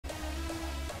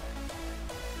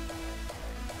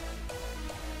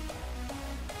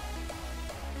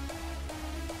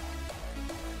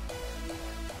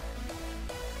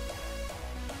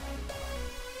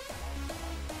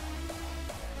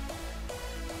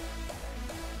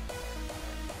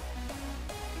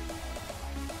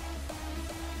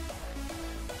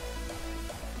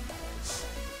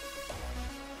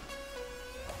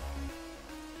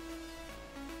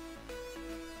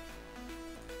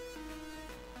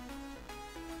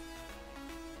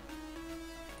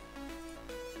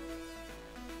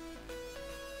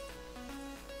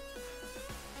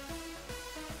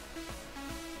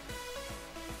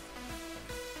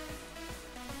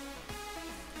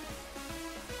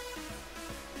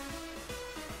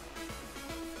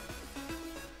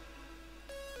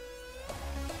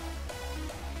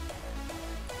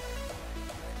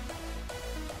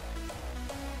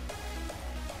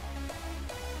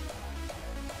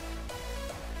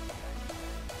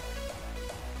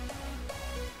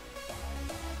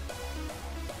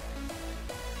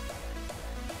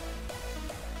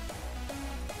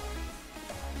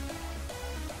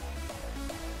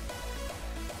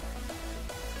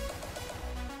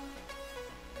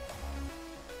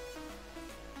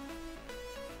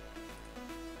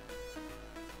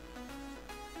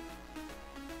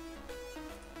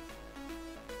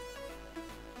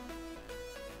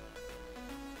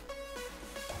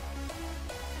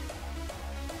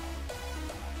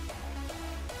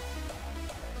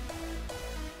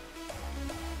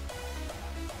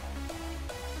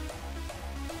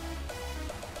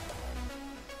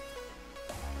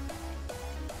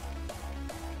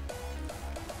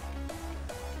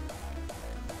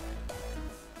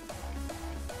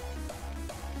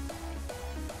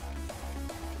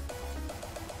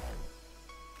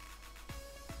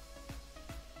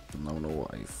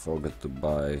forget to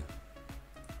buy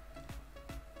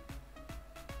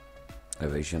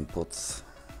evasion pots.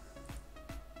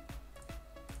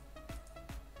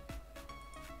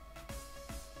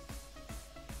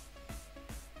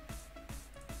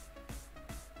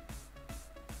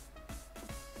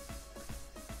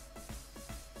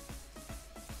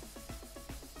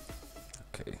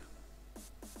 Okay.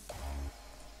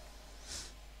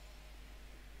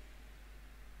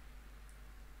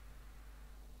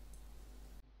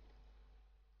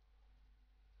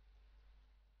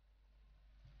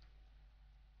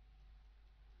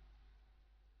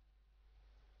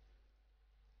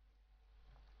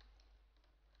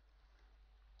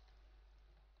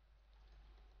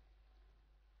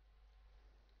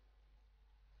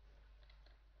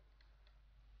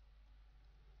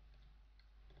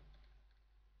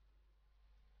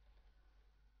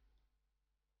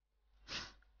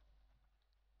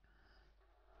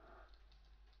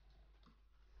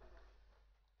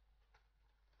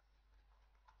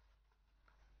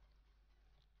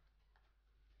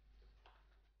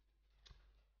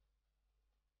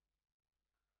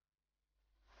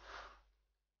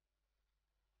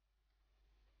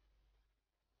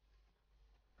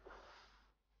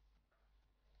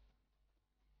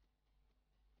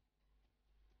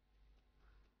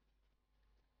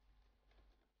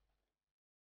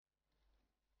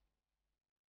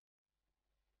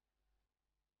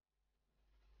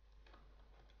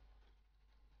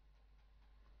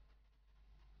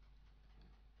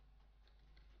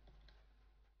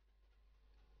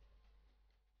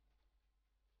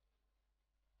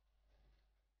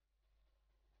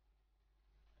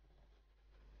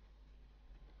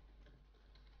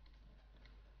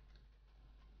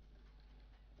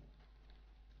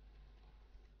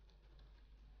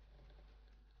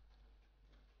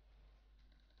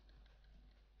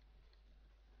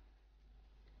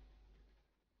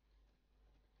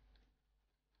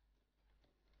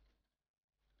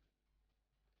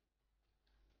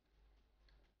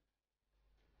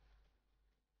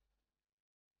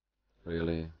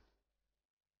 Really?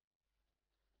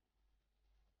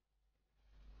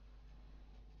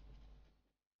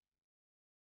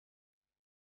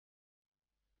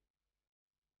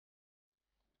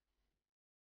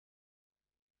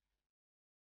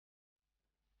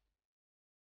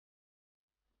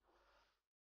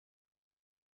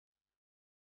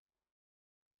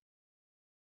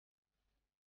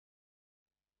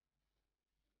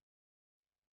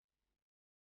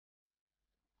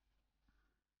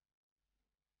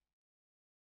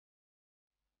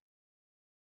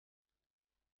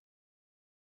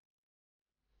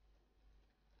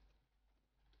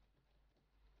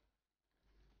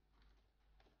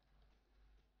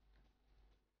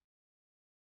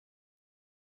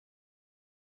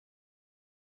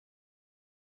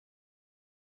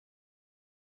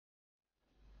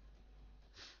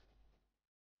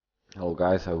 Hello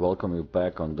guys, I welcome you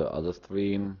back on the other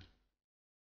stream.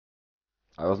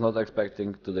 I was not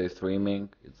expecting today's streaming.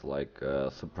 It's like a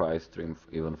surprise stream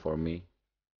even for me.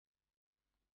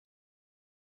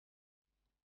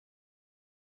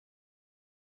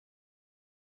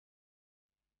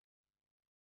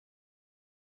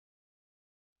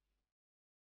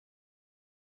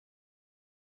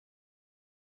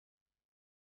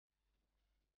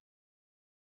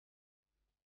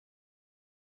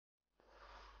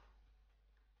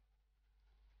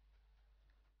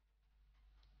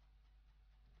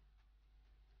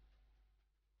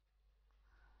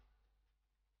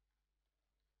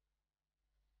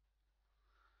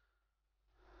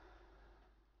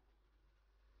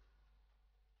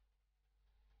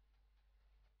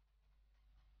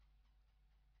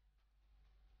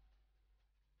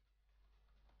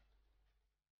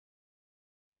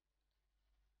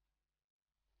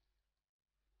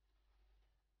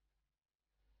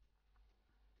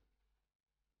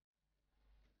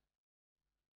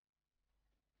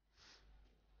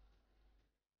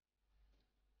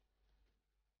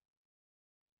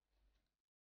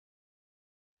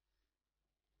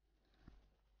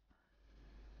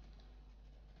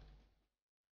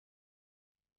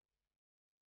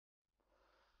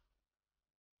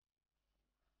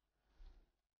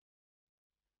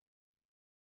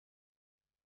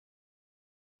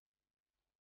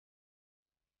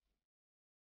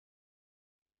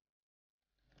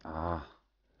 Ah,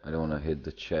 I don't want to hit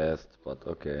the chest, but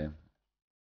okay.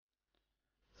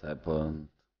 It's happened.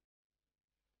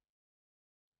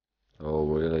 Oh,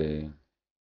 really?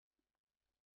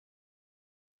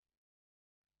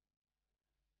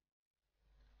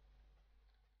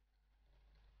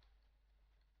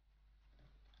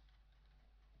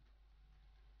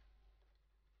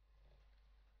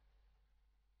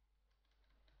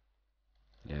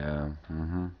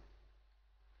 Mm-hmm.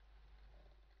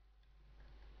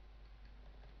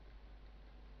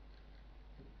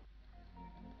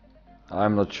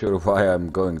 I'm not sure why I'm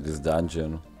going this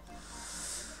dungeon.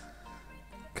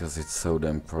 Because it's so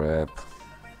damn prep.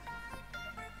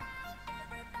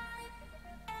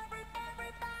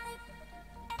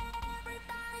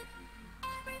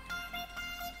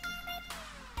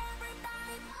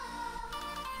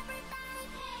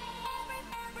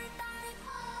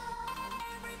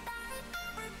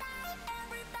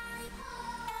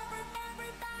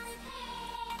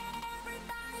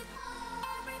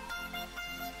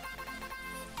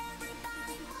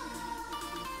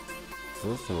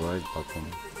 What's the right button?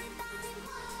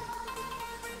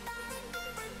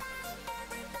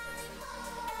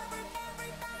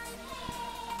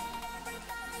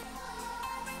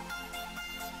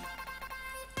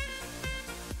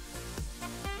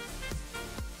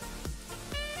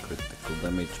 Critical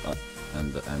damage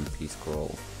and the MP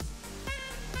scroll.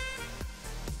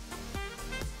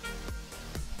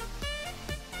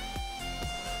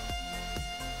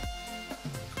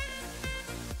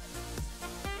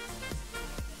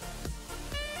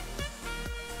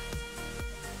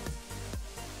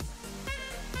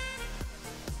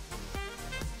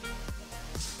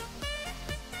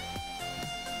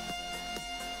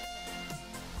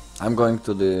 I'm going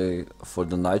to for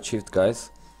the night shift, guys,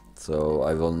 so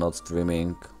I will not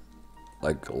streaming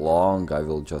like long. I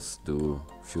will just do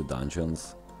few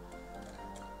dungeons.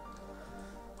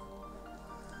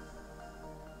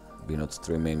 Be not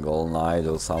streaming all night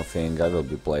or something. I will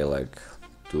be play like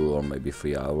 2 or maybe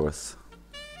 3 hours.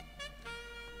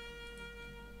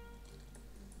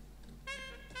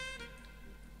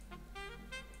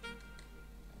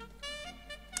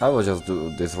 I will just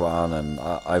do this run and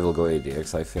I will go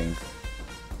ADX, I think.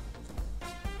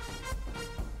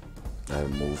 I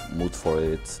have mood for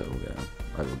it, so yeah,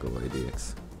 I will go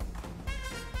ADX.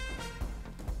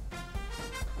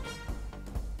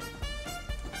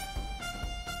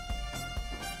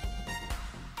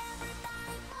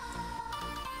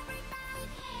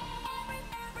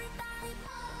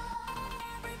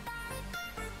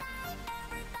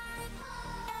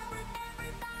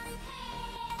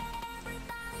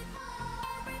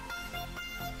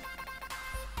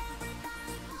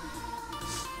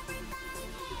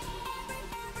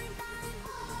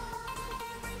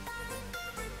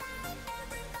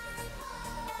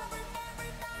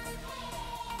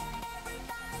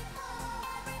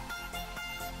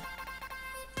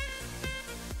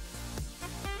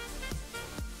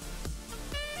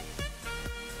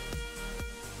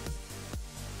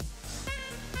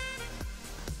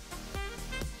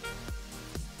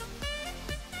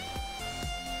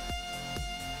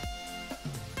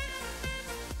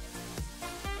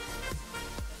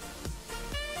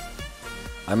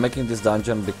 I'm making this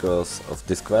dungeon because of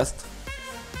this quest.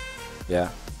 Yeah,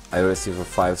 I received a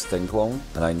 5 stain clone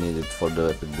and I need it for the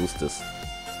epic boosters.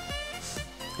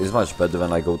 It's much better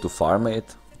when I go to farm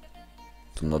it,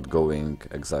 to not going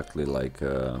exactly like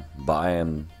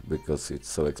buying because it's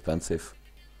so expensive.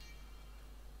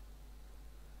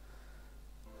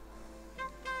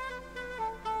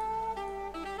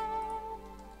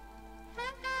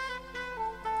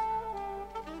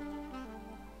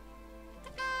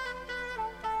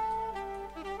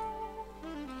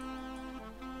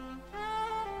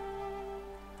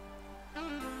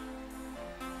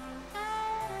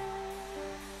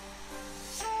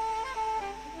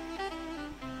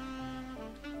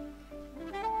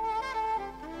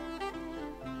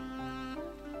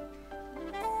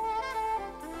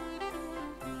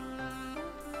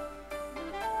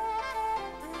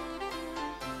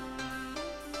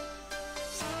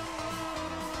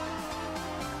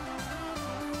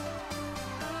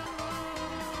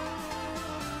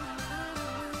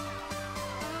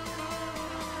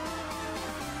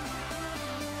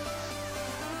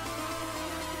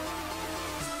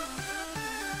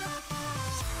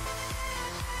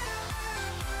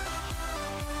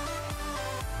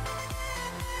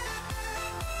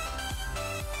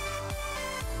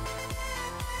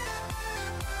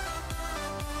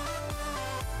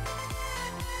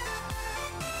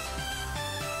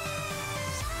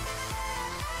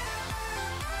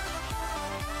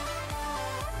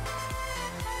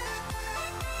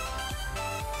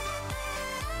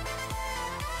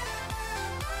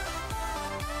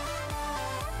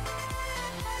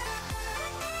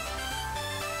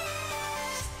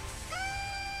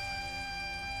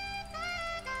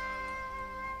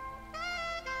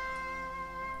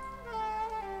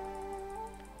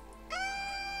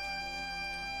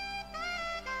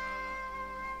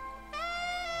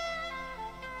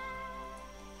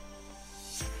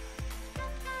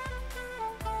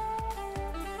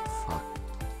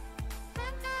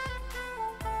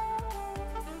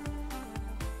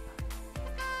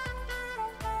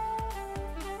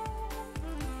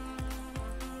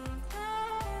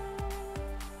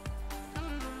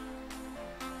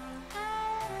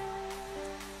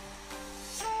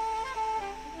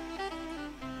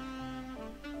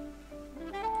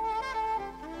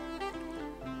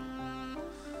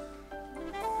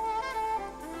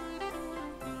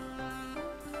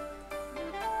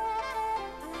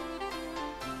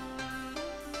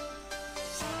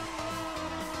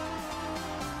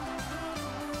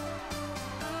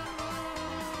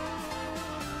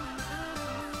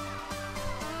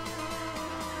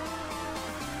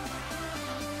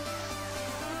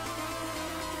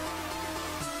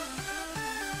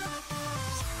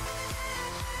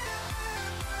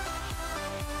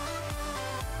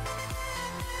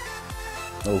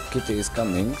 Oh, Kitty is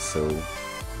coming, so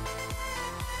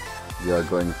we are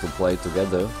going to play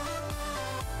together.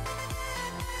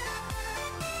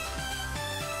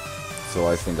 So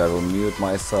I think I will mute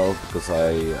myself because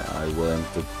I willing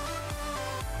to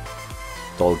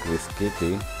talk with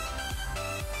Kitty.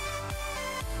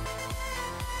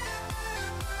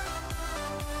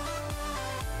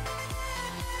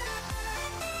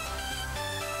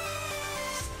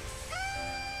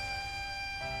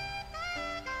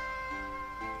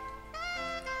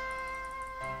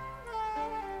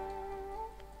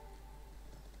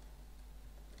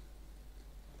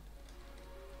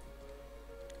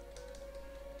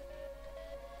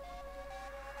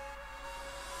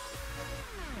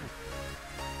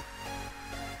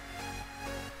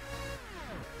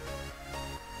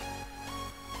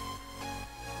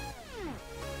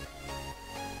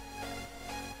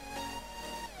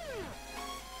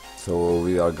 So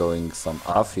we are going some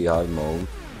Afi hard mode,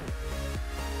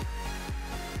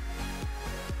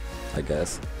 I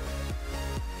guess.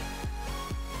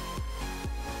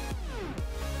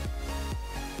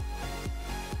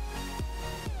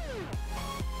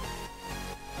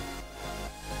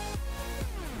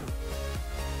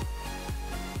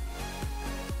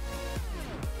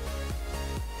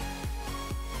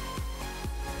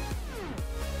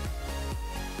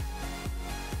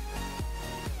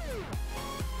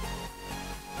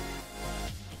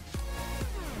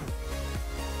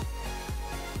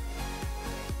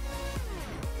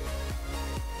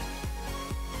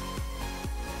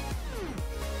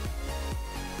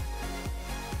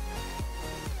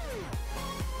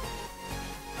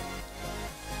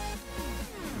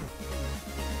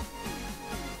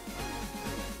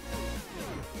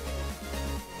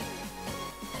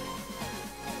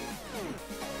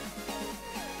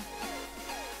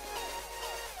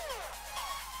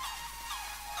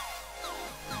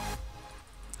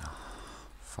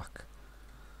 Fuck.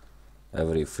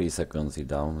 Every 3 seconds he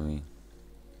down me.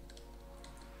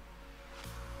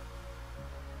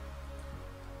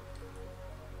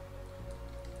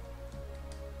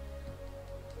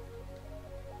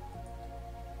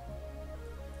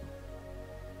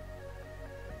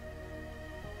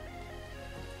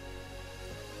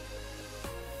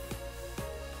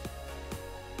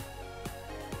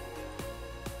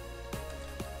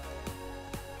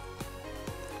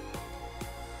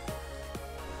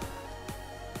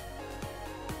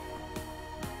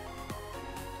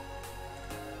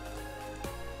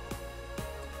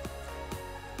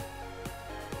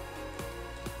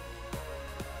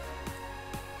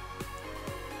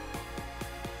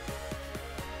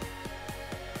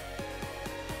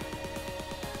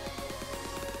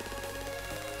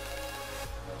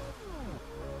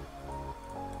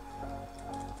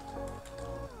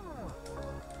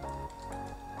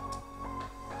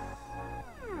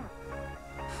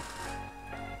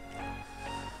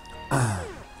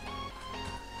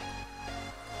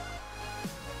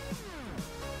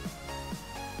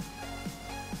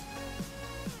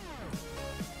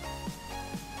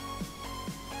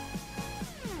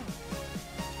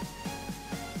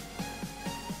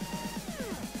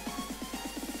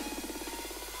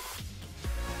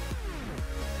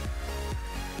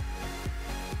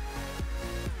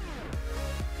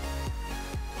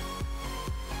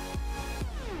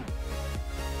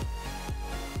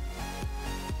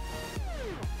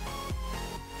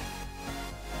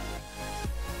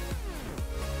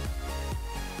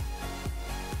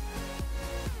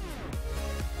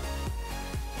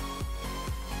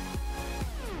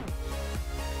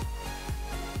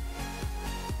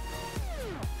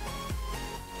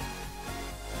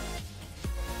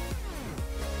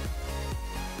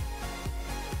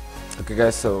 Okay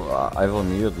guys, so I will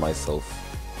mute myself.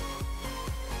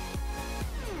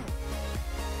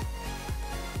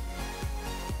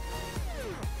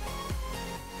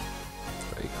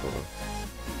 Very cool.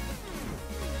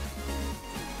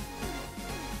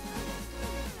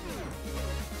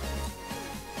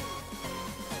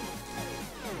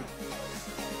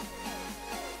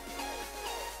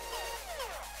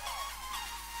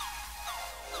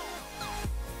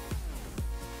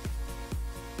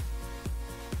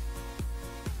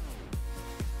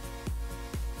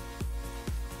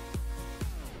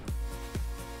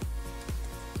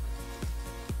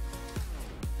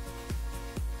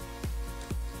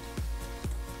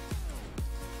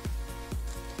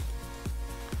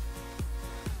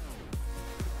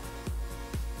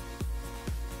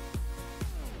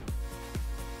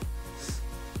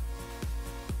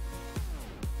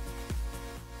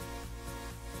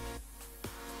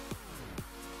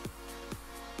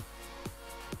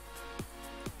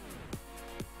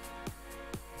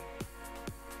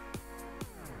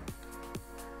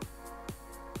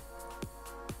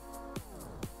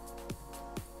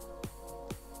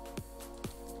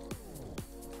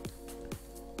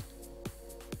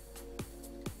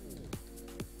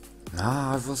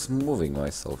 Ah, I was moving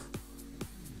myself.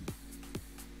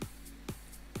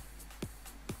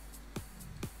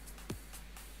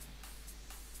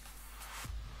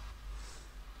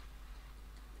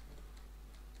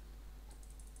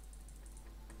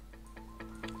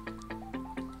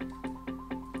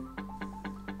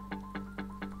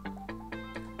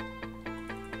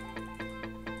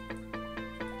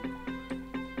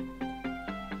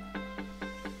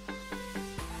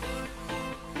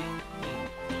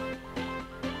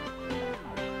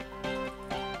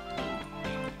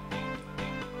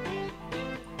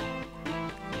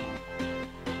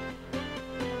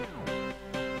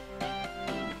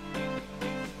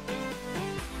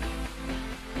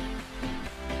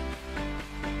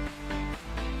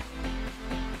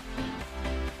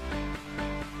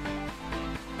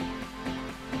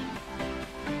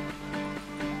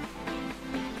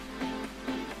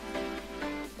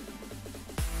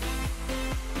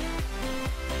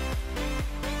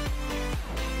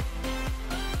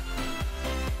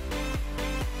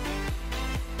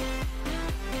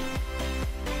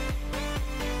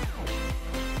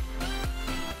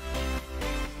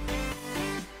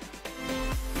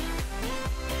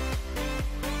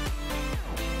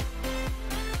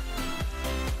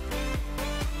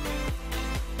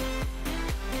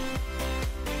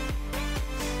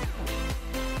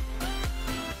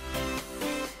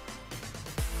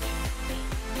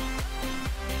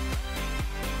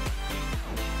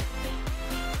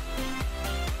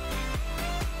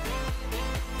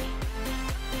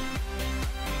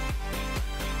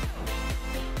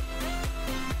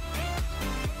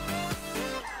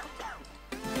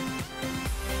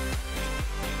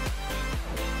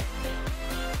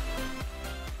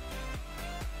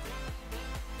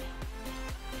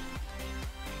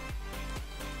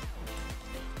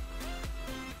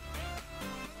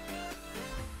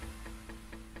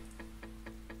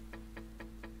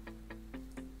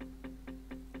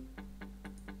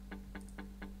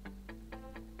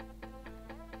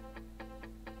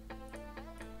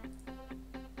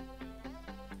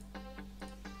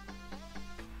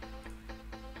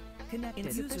 Connected.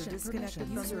 User disconnected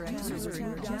from your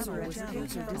channel.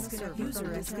 User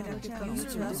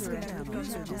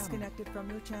disconnected from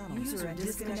your channel. User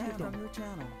disconnected from your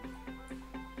channel.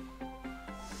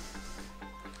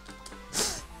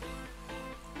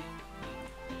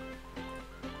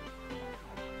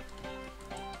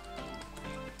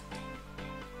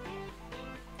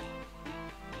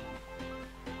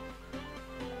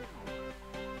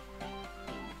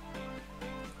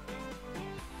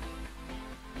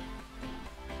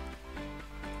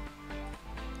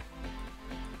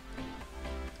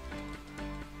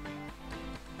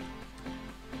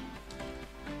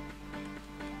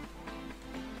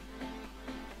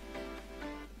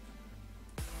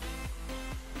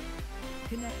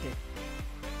 Connected.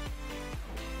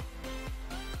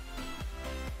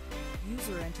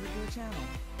 User entered your channel.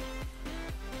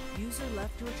 User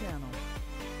left your channel.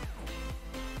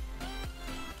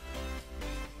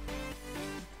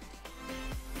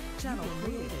 Channel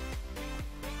created.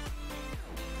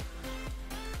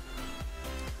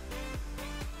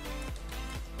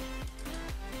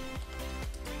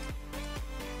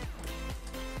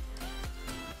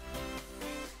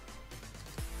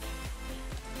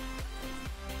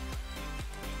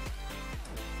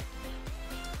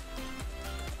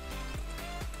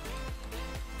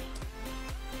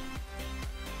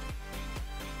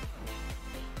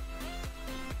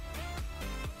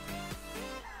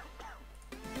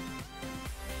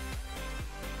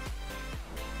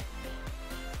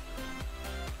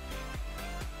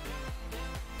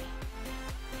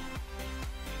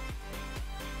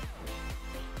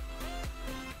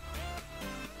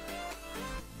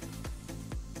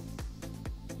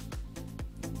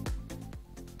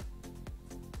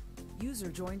 User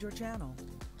joined your channel.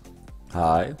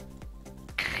 Hi.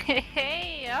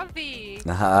 Hey, Abby.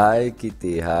 Hi,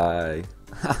 Kitty. Hi.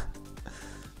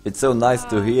 It's so nice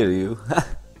to hear you.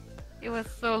 It was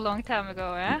so long time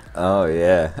ago, eh? Oh,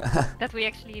 yeah. That we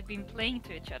actually been playing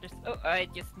to each other. Oh, I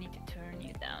just need to turn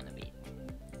you down a bit.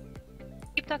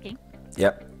 Keep talking.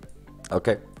 Yeah.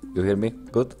 Okay. You hear me?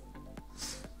 Good?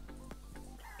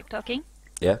 Keep talking.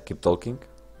 Yeah, keep talking.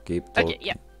 Keep talking. Okay,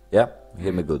 yeah. Yeah,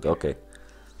 hear me good. Okay.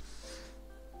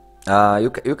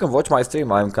 You can watch my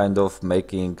stream. I'm kind of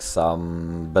making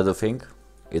some better thing.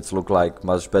 It's look like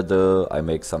much better. I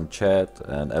make some chat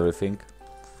and everything.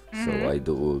 So I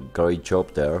do a great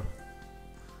job there.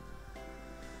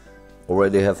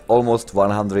 Already have almost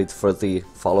 130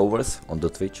 followers on the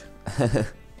Twitch.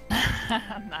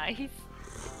 Nice.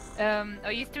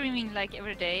 Are you streaming like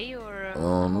every day or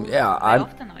Yeah, how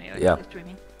often are you yeah.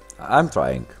 streaming? I'm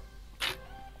trying.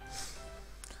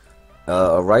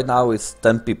 Right now it's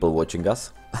 10 people watching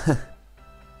us.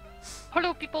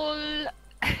 Hello, people.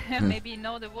 Maybe you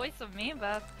know the voice of me,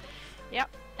 but yeah,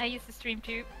 I used to stream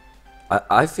too.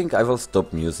 I think I will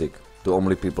stop music to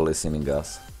only people listening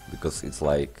us, because it's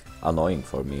like annoying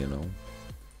for me, you know.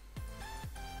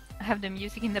 Have the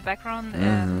music in the background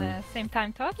and same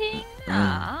time talking.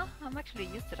 Ah, I'm actually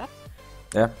used to that.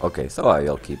 Yeah, okay, so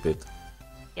I'll keep it.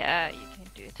 Yeah, you can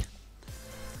do it.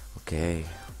 Okay.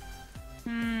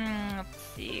 Let's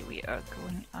see, we are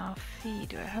going off.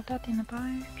 Do I have that in the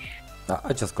bunch?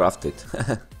 I just crafted.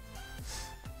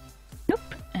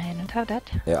 Nope, I don't have that.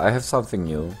 Yeah, I have something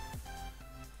new.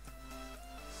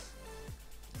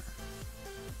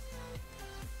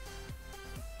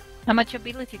 How much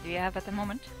ability do you have at the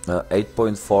moment?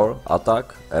 8.4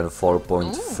 attack and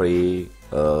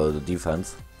 4.3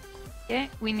 defense. Yeah,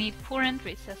 we need 4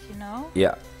 entries, as you know.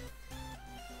 Yeah.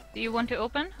 Do you want to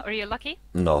open? Are you lucky?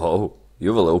 No,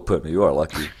 you will open. You are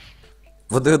lucky.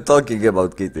 What are you talking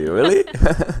about, Kitty? Really?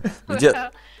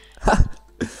 Well,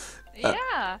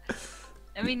 yeah.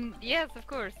 I mean, yes, of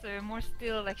course. More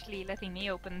still actually letting me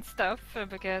open stuff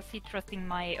because he trusting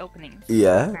my openings.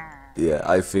 Yeah, yeah.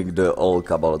 I think the all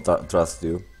Cabal trust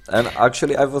you. And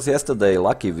actually, I was yesterday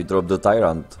lucky. We dropped the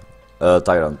Tyrant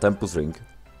Tempus Ring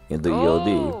in the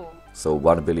EOD. So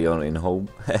 1 billion in home.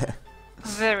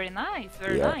 Very nice,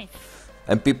 very nice.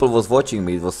 And people was watching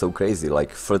me. It was so crazy.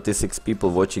 Like 36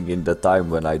 people watching in the time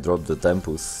when I dropped the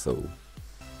Tempus. So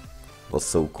it was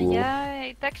so cool. Yeah,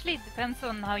 it actually depends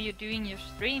on how you're doing your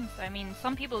streams. I mean,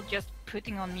 some people just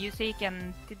putting on music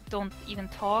and don't even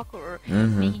talk or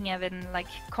making even like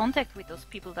contact with those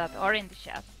people that are in the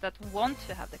chat that want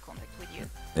to have the contact with you.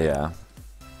 Yeah.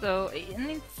 So,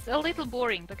 and it's a little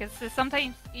boring because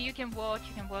sometimes you watch,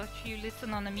 you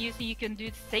listen on the music, you can do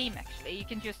the same actually. You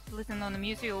can just listen on the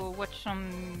music or watch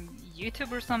some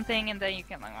YouTube or something and then you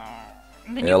can like,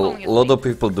 yeah, a lot of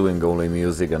people doing only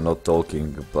music and not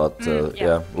talking, but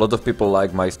yeah, a lot of people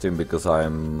like my stream because I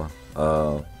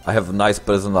have nice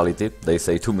personality, they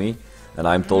say to me, and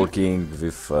I'm talking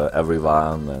with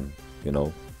everyone, and you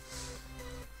know,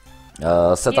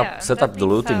 set up the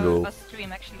looting rule. A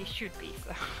stream actually should be.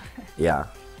 So. Yeah,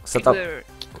 set up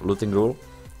looting rule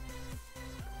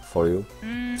for you.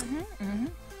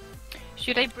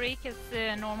 Should I break as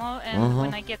normal, and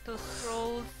when I get those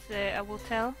scrolls, I will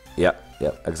tell? Yeah,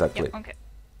 yeah, exactly. Yeah, okay.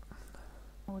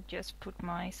 I'll just put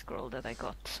my scroll that I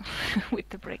got with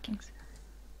the breakings.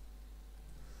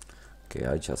 Okay,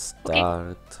 I just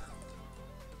start.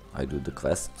 I do the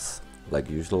quests, like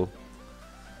usual.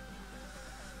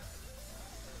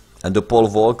 And the Paul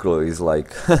Walker is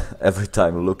like every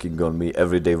time looking on me,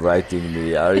 every day writing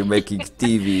me, are you making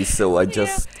TV? So I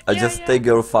just take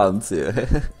your funds,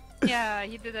 yeah. Yeah,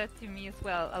 he did that to me as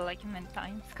well, like many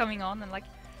times, coming on and like,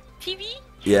 TV?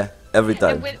 Yeah, every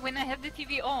time. And when I have the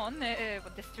TV on,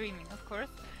 with the streaming of course,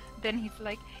 then he's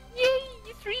like, yay,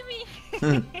 you're streaming!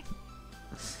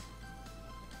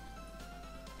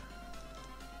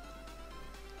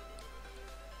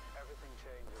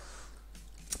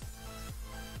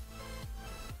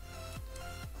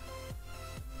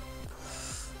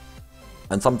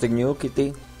 And something new,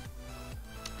 Kitty?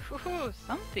 Ooh,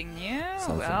 something new.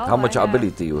 Something. Well, how much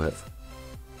ability you have?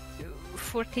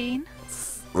 14.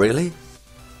 Really?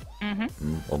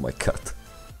 Oh my god.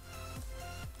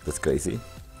 That's crazy.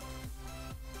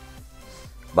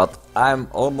 But I'm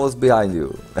almost behind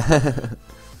you.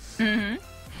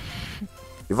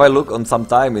 If I look on some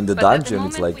time in the dungeon,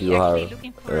 it's like you are...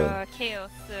 looking for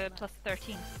Chaos plus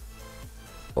 13.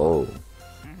 Oh.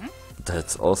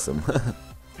 That's awesome.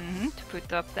 To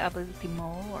put up the ability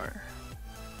more.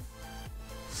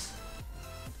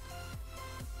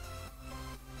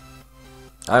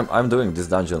 I'm doing this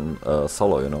dungeon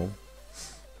solo, you know,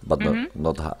 but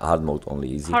not hard mode, only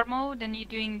easy. Hard mode, and you're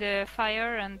doing the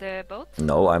fire and the boat?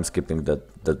 No, I'm skipping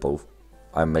that both.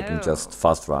 I'm making just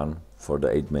fast run for the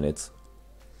 8 minutes.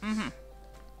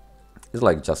 It's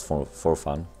like just for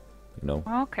fun, you know.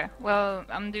 Okay, well,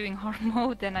 I'm doing hard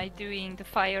mode and I'm doing the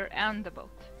fire and the boat.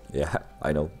 Yeah,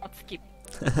 I know. Not skip.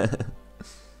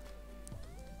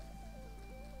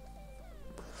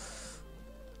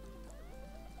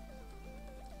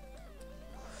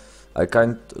 I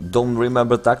don't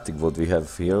remember tactic what we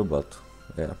have here, but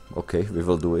yeah, okay, we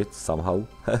will do it somehow.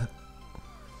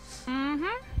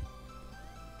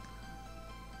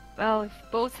 Well, if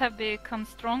both have become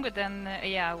stronger, then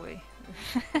yeah, we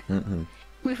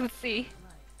will see.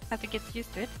 Have to get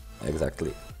used to it.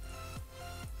 Exactly.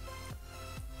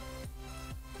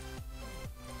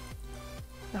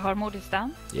 The hard mode is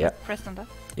down? Yeah. Press on that?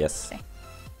 Yes. Okay.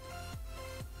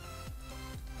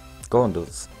 Go on the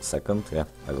second, yeah,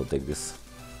 I will take this.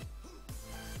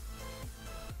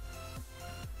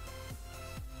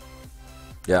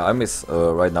 Yeah, I miss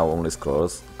right now only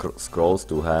scrolls,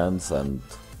 2 hands, and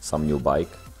some new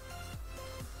bike.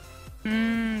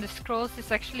 The scrolls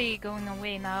is actually going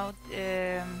away now.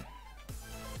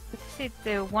 What is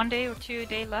it? 1 day or 2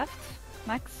 day left,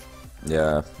 max.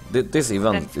 Yeah, this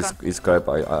event is crap.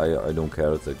 I don't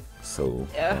care. So.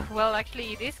 Yeah. Well,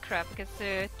 actually, it is crap because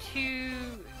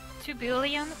 2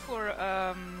 billion for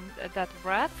that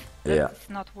rat. That's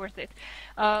not worth it.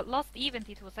 Last event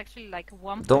it was actually like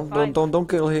 1.5. Don't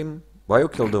kill him. Why you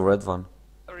kill the red one?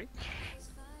 Sorry.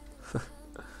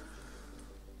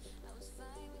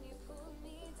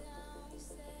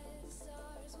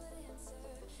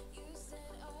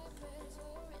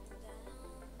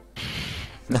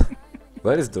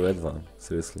 Where is the red one?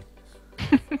 Seriously.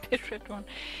 The red one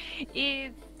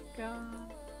is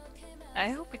gone. I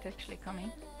hope it's actually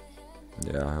coming.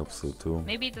 Yeah, I hope so too.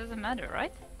 Maybe it doesn't matter,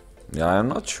 right? Yeah, I'm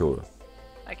not sure.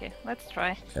 Okay, let's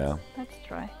try. Yeah. Let's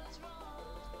try.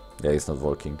 Yeah, it's not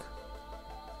working.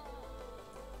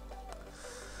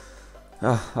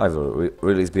 I will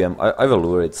release BM. I will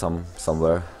lure it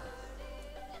somewhere.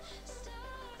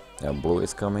 Yeah, blue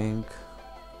is coming.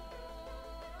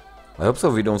 I hope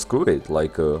so we don't screw it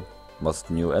like a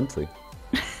must new entry.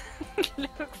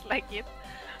 Looks like it.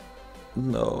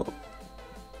 No.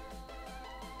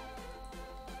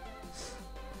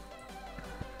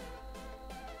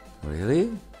 Really?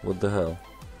 What the hell?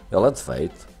 Yeah, let's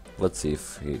wait. Let's see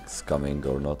if he's coming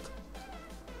or not.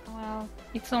 Well,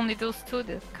 it's only those 2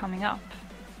 that's coming up.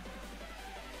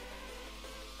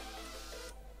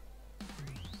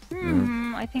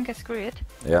 I think I screw it.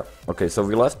 Yeah. Okay, so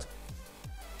we left?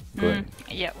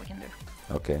 Yeah, we can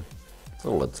do. Okay.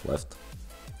 So let's left.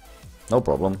 No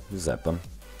problem, this happen.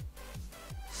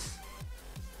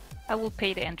 I will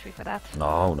pay the entry for that.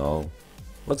 No.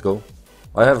 Let's go.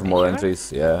 I have more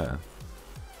entries, yeah.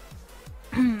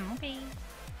 Okay.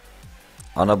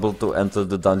 Unable to enter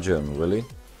the dungeon, really?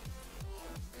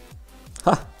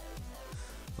 Ha!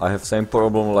 I have same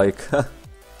problem like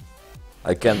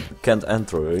I can't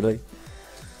enter, really?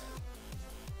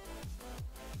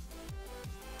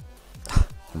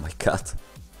 Oh my god.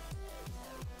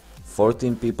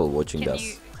 14 people watching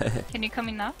us. Can you come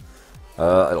in now?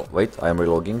 Wait, I'm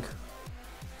relogging.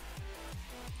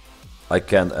 I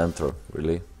can't enter,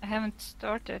 really. I haven't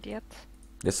started yet.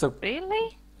 Yes, sir.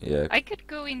 Really? Yeah. I could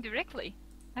go in directly.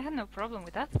 I had no problem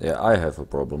with that. Yeah, I have a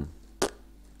problem.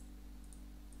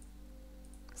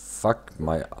 Fuck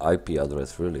my IP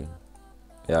address, really.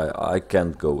 Yeah, I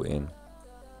can't go in.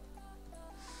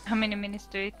 How many minutes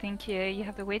do you think you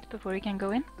have to wait before you can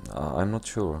go in? I'm not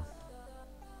sure.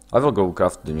 I will go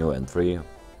craft the new entry.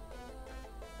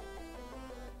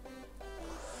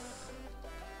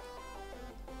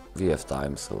 We have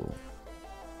time, so...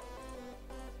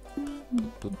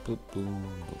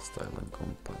 Style and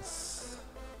compass.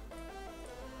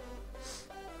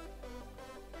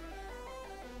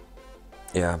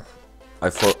 Yeah,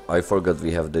 I forgot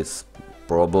we have this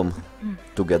problem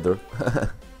together.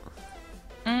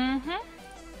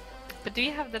 But do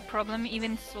you have that problem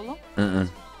even solo?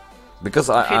 Because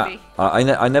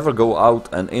I never go out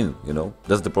and in, you know.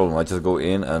 That's the problem. I just go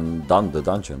in and done the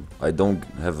dungeon. I don't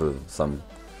have some...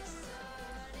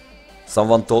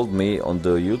 Someone told me on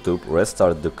the YouTube,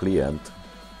 restart the client.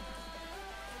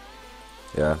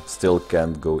 Yeah, still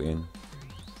can't go in.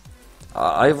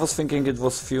 I was thinking it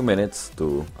was few minutes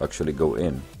to actually go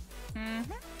in.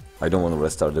 I don't want to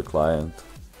restart the client.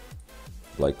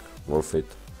 Like, worth it.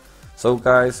 So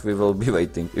guys, we will be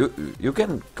waiting. You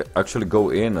can actually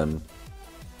go in and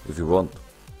if you want.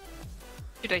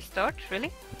 Should I start,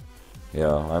 really?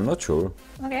 Yeah, I'm not sure.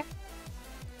 Okay.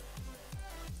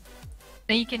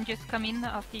 Then you can just come in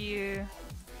after you...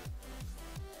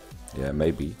 Yeah,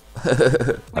 maybe.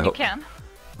 When you can.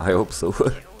 I hope so. Okay,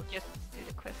 we'll just do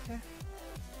the quest here.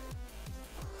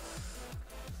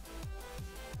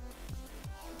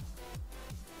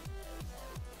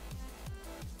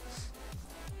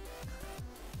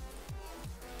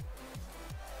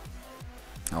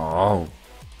 Oh,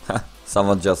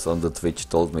 someone just on the Twitch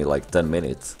told me like 10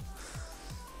 minutes.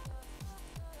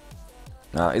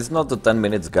 It's not the 10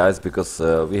 minutes, guys, because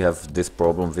we have this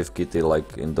problem with Kitty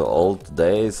like in the old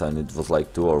days and it was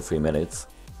like 2 or 3 minutes.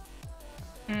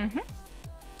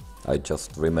 I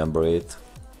just remember it,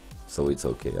 so it's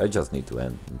okay. I just need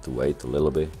to wait a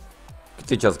little bit.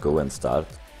 Kitty, just go and start.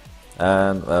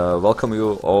 And welcome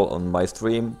you all on my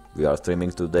stream. We are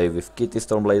streaming today with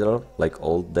KittyStormblader, like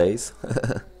old days.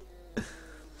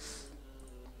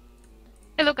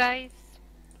 Hello guys!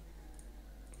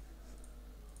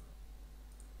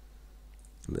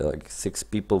 Like 6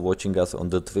 people watching us on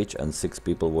the Twitch and 6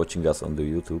 people watching us on the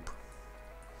YouTube.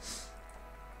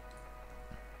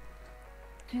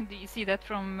 Do you see that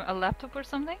from a laptop or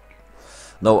something?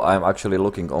 No, I'm actually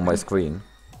looking on my screen.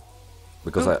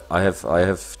 Because I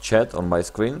have chat on my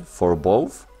screen for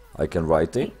both. I can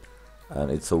write it.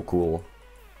 And it's so cool.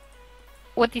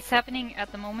 What is happening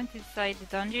at the moment inside the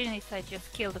dungeon is I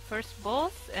just kill the first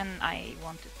boss and I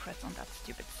want to press on that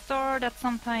stupid star that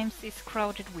sometimes is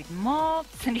crowded with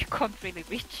mobs and you can't really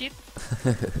reach it.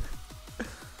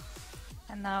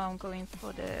 And now I'm going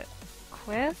for the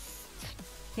quest.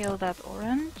 Kill that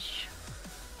orange.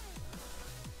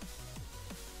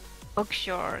 Bug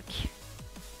shark.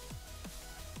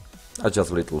 I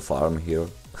just little farm here.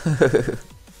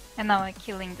 And now I'm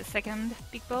killing the second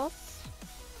big boss.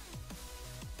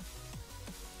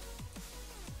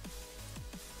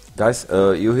 Guys,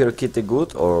 you hear Kitty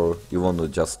good, or you want to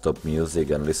just stop music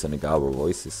and listening our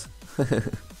voices?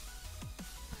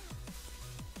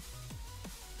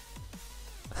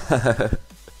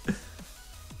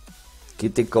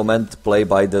 Kitty comment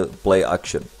play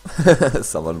action.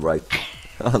 Someone write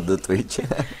on the Twitch.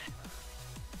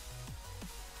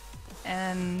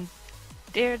 And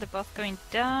there the boss going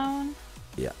down.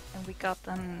 Yeah. And we got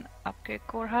an upgrade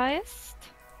core highest.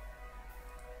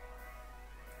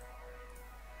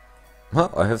 Huh,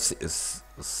 I have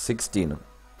 16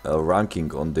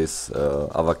 ranking on this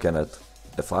Avacanet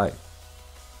FI.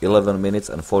 11 minutes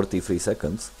and 43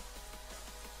 seconds.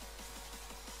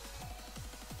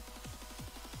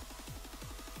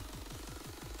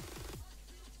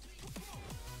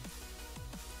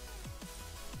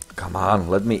 Come on,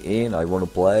 let me in, I wanna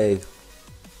play.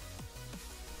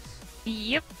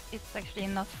 Yep, it's actually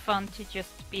not fun to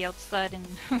just be outside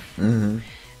and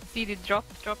see the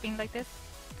dropping like this.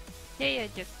 Yeah, I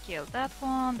just killed that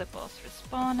one, the boss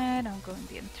respawned, I'm going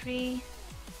BM3.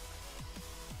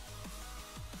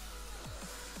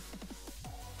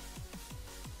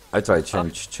 I try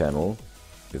change channel,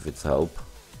 if it's help.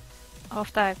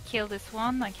 After I've killed this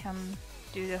one, I can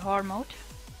do the hard mode.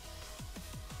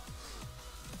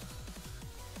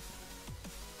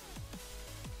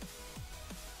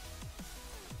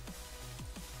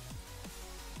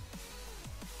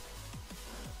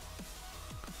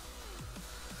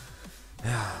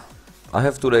 I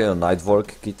have today a night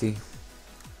work, Kitty.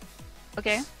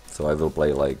 Okay. So I will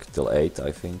play like till 8,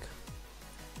 I think.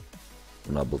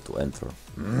 Unable to enter.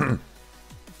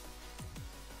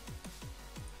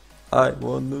 I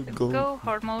wanna Go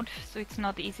hard mode, so it's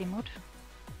not easy mode.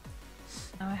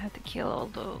 Now I have to kill all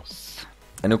those.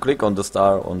 And you click on the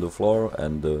star on the floor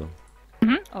and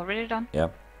Already done. yeah.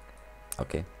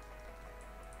 Okay.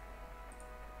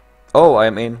 Oh,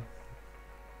 I'm in.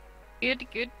 Good,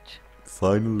 good.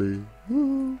 Finally.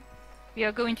 We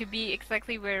are going to be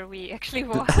exactly where we actually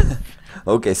was.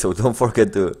 Okay, so don't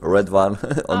forget the red one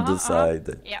on the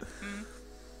side. Yeah.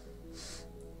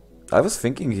 I was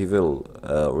thinking he will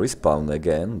respawn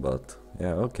again, but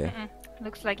yeah, okay.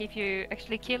 Looks like if you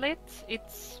actually kill it,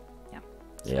 it's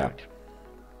Yeah. screwed.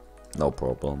 No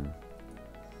problem.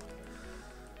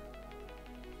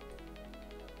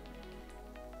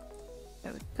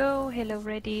 There we go. Hello,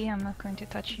 ready. I'm not going to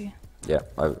touch you. Yeah,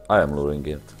 I am luring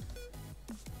it.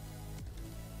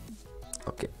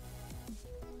 Okay.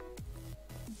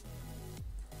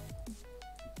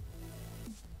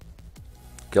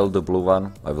 Kill the blue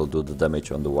one, I will do the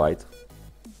damage on the white.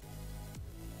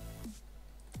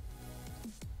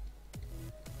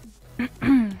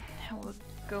 I will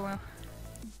go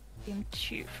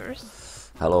into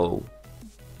first. Hello.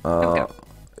 Okay.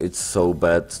 It's so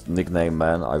bad nickname,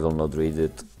 man, I will not read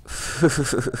it.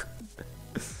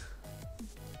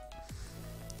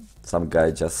 Some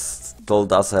guy just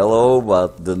told us hello,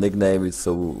 but the nickname is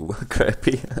so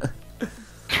crappy.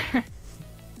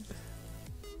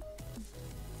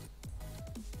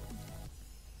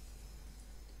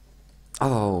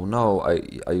 Oh no,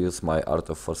 I use my art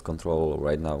of force control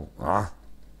right now. Ah.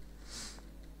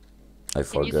 I Did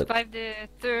you forget. survive the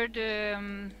third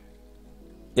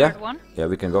Yeah, one yeah,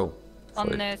 we can go. on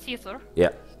for it. Caesar? Yeah.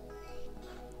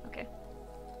 Okay.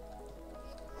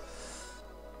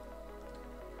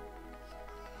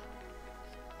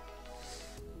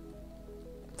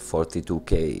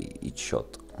 $42k each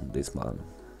shot on this man.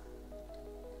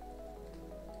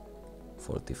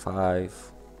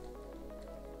 45.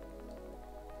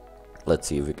 Let's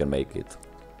see if we can make it.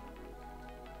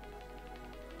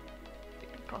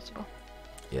 Possible.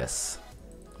 Yes.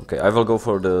 Okay, I will go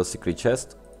for the secret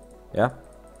chest. Yeah?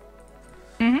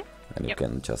 Mm-hmm. And you Yep.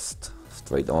 can just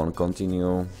straight on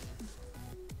continue.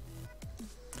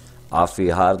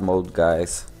 AFI hard mode,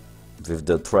 guys. With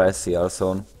the Tracy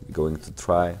Arson. We're going to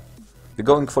try. We're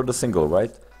going for the single,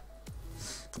 right?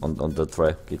 On the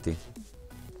track, Kitty.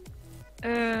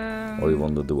 Or you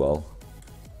want the dual?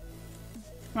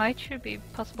 Right, should be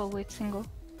possible with single.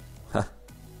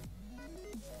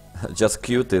 Just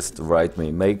cutest write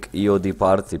me, make EOD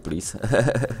party please.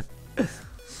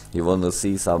 You wanna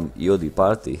see some EOD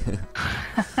party?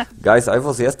 Guys, I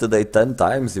was yesterday 10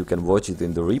 times, you can watch it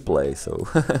in the replay, so...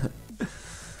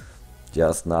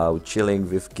 Just now chilling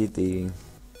with Kitty.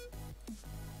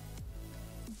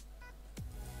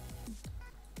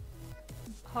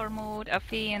 Hormode,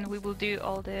 Afi, and we will do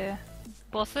all the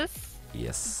bosses.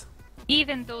 Yes.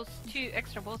 Even those 2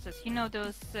 extra bosses, you know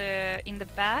those in the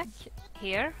back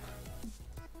here,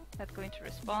 that's going to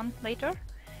respawn later.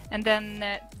 And then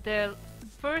the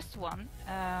first one,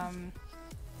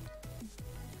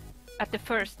 at the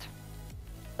first,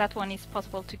 that one is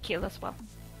possible to kill as well.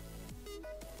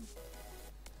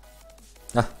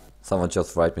 Ah, someone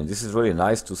just write me. This is really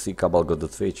nice to see Cabal got the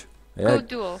Twitch. Yeah. Go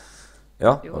duel.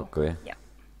 Yeah? Duel. Okay. Yeah.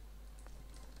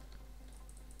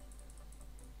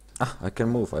 Ah, I can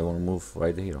move. I want to move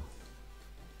right here.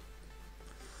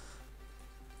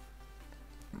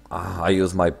 I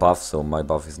use my buff, so my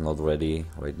buff is not ready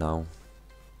right now.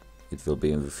 It will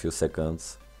be in a few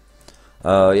seconds.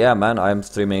 Yeah, man, I'm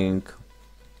streaming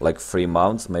like 3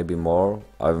 months, maybe more.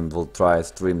 I will try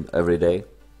stream every day.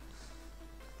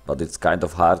 But it's kind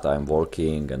of hard, I'm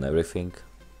working and everything.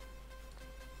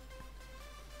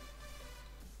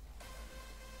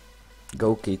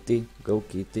 Go Kitty, you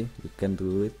can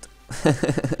do it.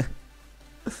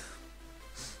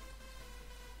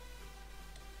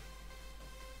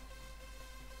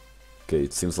 Okay,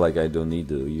 it seems like I don't need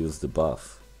to use the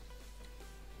buff.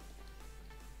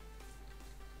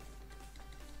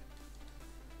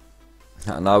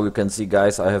 Now you can see,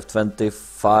 guys, I have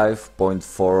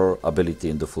 25.4 ability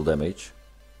in the full damage.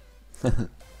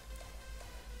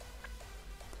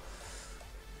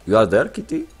 You are there,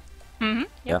 Kitty? Mm-hmm. Yep.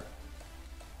 Yeah.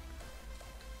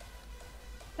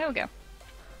 There we go.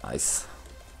 Nice.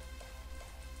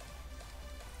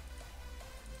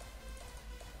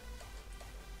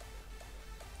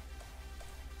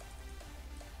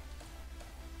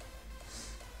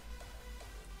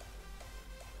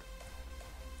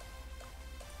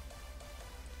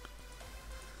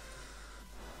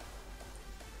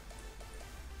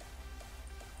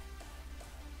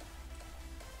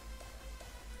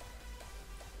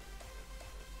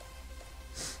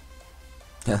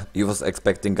 Yeah, he was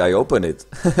expecting I open it.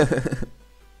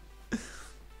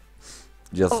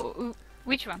 Just Oh,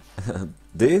 which one?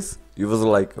 this? He was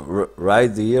like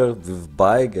right here with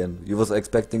bike, and he was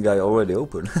expecting I already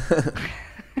open.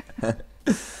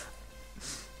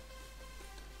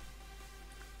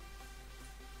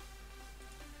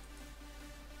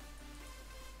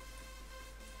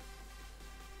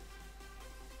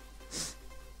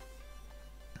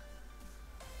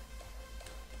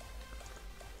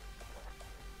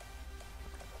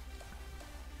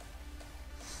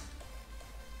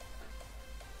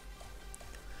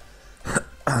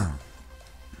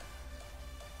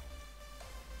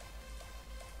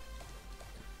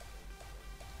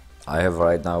 I have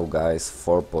right now, guys,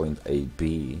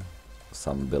 4.8B.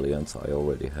 Some billions I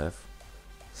already have.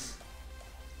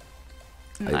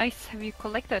 Nice. Have you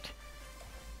collected?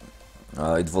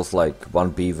 It was like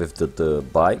 1B with the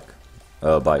bike,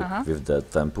 with the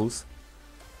temples.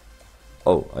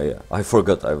 Oh, I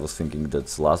forgot. I was thinking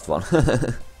that's last one.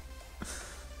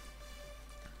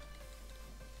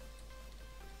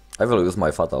 I will use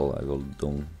my fatal. I will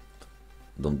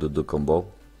don't do the combo.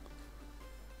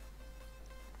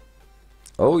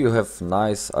 Oh, you have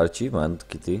nice achievement,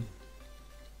 Kitty.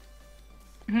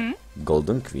 Hmm?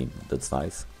 Golden Queen. That's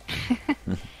nice.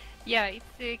 Yeah, it's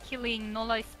killing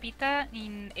Nola Spita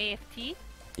in AFT,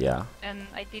 Yeah. and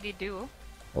I did it duo.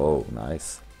 Oh,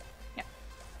 nice. Yeah.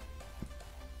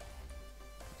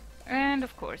 And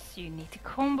of course, you need to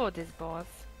combo this boss,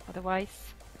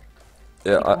 otherwise.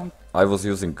 Yeah, I was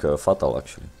using fatal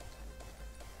actually.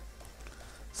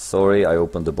 Sorry, I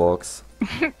opened the box.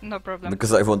 No problem.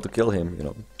 Because I want to kill him, you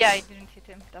know. Yeah, I didn't hit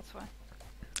him, that's why.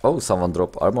 Oh, someone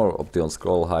dropped armor, Option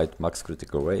scroll height, max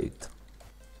critical rate.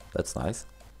 That's nice.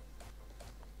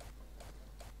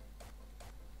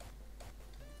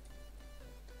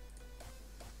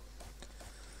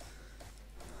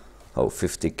 Oh,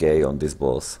 50k on this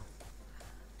boss.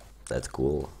 That's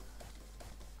cool.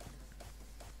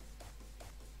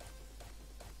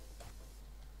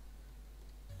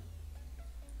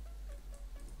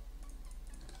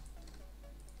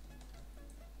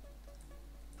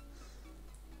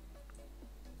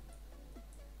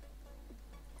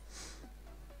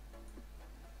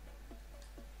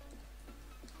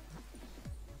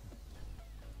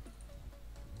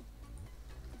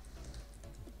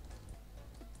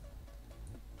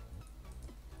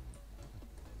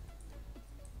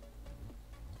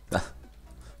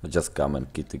 Just come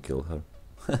and Kitty kill her.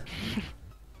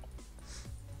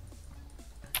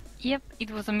 Yep,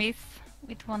 it was a miss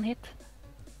with 1 hit.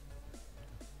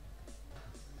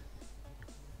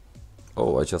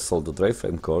 Oh, I just sold the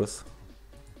Drayframe cores.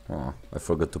 Oh, I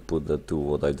forgot to put that to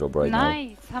what I drop right now.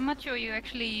 Nice! How much are you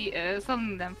actually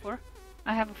selling them for?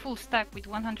 I have a full stack with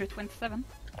 127.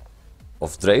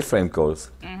 Of Drayframe cores?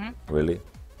 Mm-hmm. Really?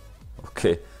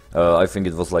 Okay. I think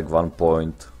it was like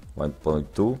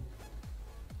 1.2.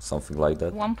 Something like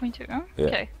that. 1.2? Oh, Yeah,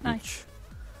 okay, nice. each.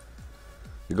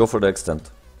 You go for the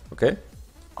extent, okay?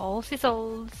 All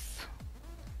sizzles.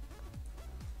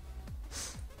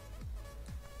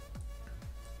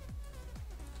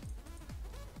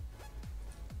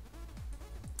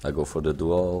 I go for the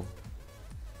duel.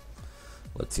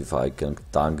 Let's see if I can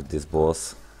tank this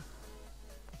boss.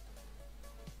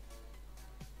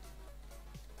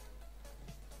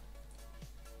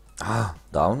 Ah,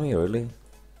 down me, really?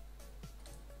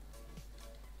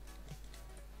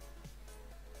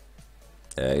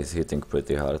 Yeah, he's hitting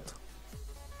pretty hard.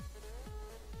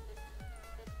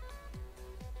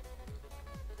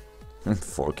 Hmm,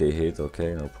 4k hit,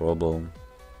 okay, no problem.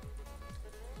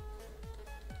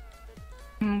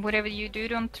 Whatever you do,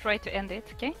 don't try to end it,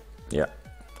 okay? Yeah,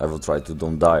 I will try to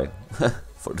don't die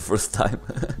for the first time.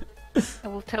 I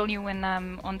will tell you when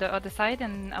I'm on the other side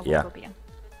and I will Yeah. go again.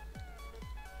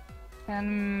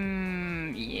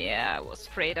 Yeah, I was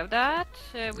afraid of that.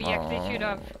 We actually should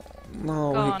have...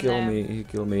 No, Gone, he killed me, he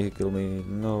killed me, he killed me.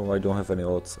 No, I don't have any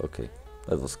odds. Okay,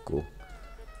 that was cool.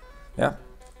 Yeah,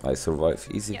 I survive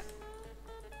easy. Yeah.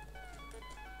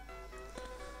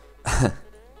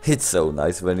 It's so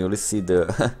nice when you see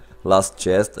the last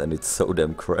chest and it's so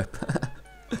damn crap.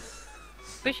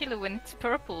 Especially when it's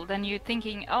purple, then you're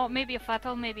thinking, oh, maybe a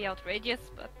fatal, maybe outrageous,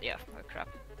 but yeah, oh crap.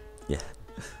 Yeah.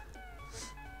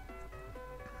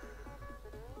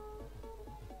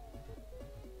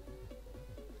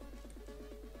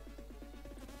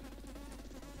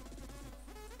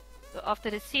 So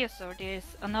after the Caesar,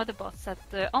 there's another boss at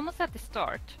almost at the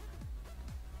start.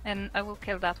 And I will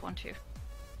kill that one too.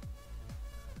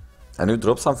 And you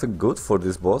drop something good for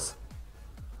this boss?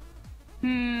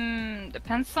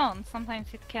 Depends on. Sometimes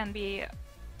it can be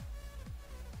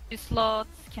 2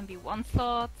 slots, can be 1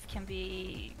 slot, can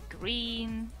be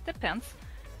green. Depends.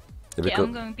 Yeah, Okay,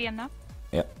 I'm going BM now.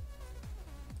 Yeah.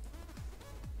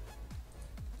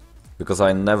 Because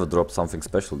I never dropped something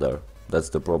special there. That's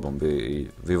the problem.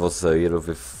 We was here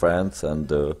with friends and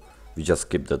we just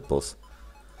skipped that boss.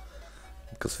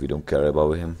 Because we don't care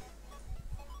about him.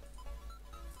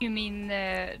 You mean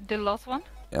the last one?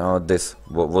 This.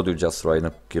 What you just right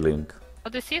now killing. Oh,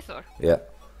 the Caesar? Yeah.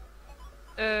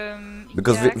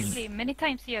 Because yeah, we- actually, many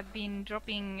times you have been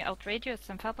dropping outrageous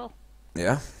and fatal.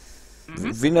 Yeah.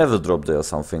 We never dropped there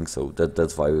something, so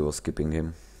that's why we were skipping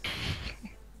him.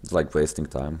 It's like wasting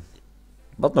time.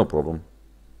 But no problem.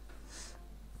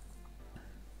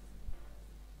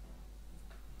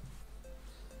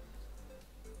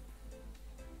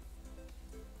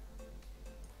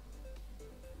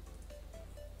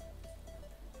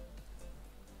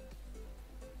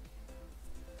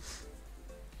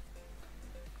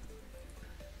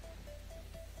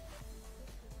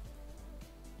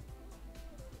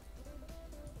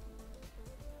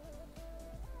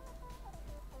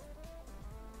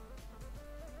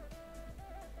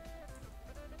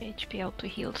 HP auto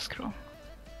heal scroll.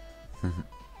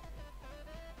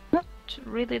 Not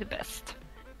really the best.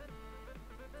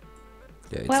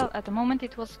 Yeah, Well, at the moment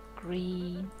it was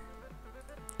green.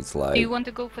 it's Do like... you want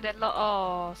to go for that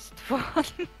last one?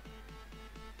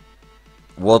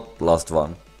 What last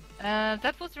one?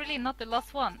 That was really not the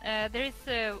last one. There is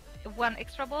one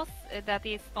extra boss that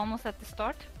is almost at the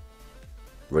start.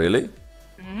 Really?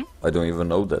 Mhm. I don't even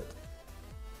know that.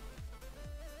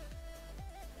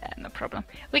 No problem.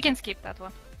 We can skip that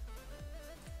one.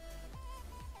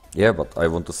 Yeah, but I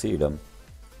want to see them.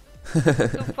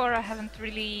 So far I haven't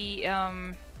really,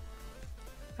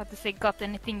 how to say, got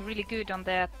anything really good on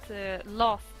that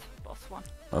last boss one.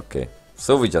 Okay,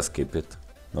 so we just skip it.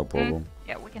 No problem.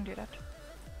 Yeah, we can do that.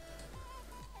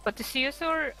 But the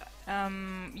Caesar,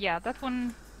 yeah, that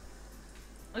one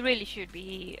really should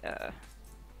be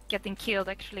getting killed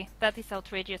actually. That is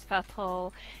outrageous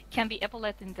fatal, can be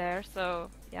epaulet in there, so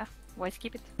yeah, why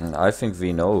skip it? I think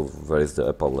we know where is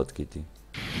the epaulet kitty.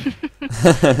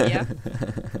 Yeah.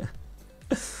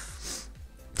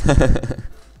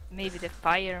 Maybe the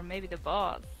fire, maybe the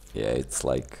boss. Yeah, it's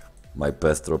like my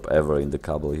best drop ever in the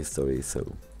Cabal history,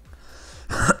 so...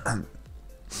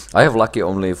 I have lucky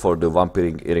only for the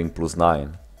Vampiring Earring plus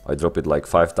 9. I drop it like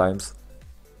 5 times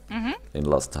in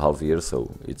last half year, so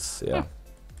it's, yeah.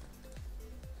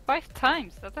 5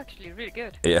 times. That's actually really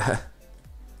good. Yeah.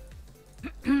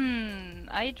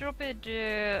 I dropped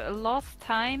last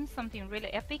time something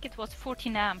really epic. It was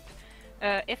 14 amp.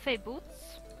 FA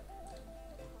boots.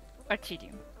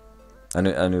 Artidium.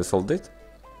 And you sold it?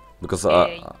 Because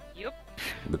Yup.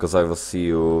 because I will see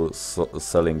you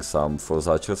selling some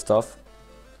Forsace stuff.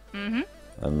 Mm-hmm.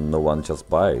 And no one just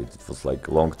buy it. It was like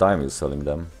a long time you selling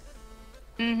them.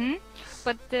 Mm-hmm.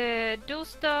 But those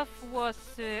stuff was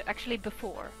actually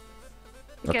before.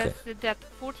 Because that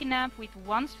 14 amp with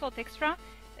 1 slot extra,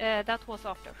 that was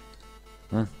after.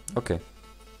 Okay.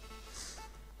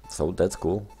 So that's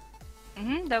cool.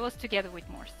 Mm-hmm. That was together with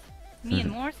Morse. Me and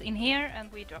Morse in here,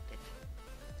 and we dropped it.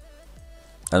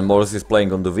 And Morris is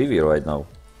playing on the Vivi right now.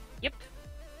 Yep.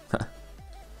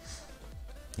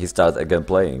 He started again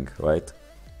playing, right?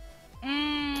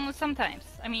 Sometimes.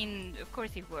 I mean, of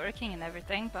course he's working and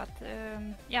everything, but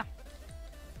yeah.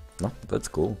 No, that's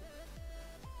cool.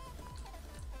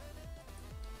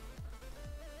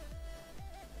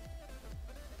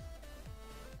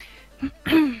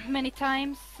 Many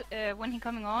times when he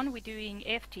coming on, we're doing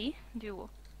AFT duo.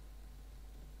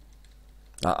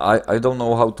 I don't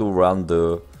know how to run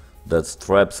that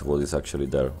straps what is actually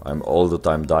there. I'm all the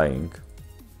time dying.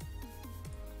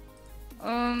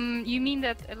 You mean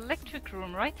that electric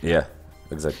room, right? Yeah,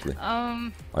 exactly.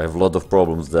 Um. I have a lot of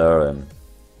problems there and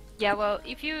Yeah, well,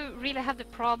 if you really have the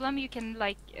problem, you can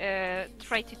like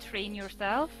try to train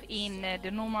yourself in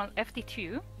the normal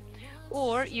FT2,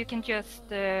 or you can just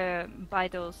buy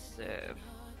those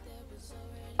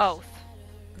oath.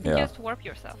 You Yeah. just warp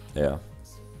yourself. yeah.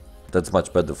 That's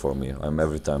much better for me. I'm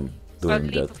every time doing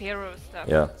Leap that. of Hero stuff.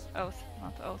 Yeah. Oath,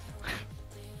 not oath.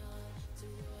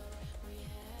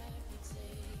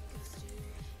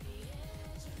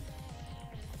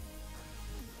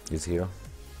 Is here.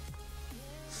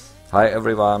 Hi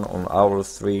everyone on our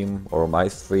stream or my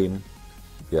stream.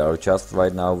 We are just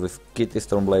right now with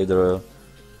KittyStormblader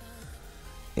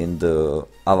in the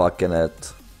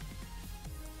Avakenet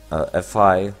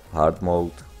FI hard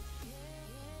mode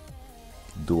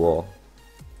duo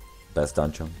best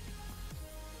dungeon.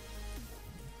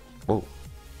 Oh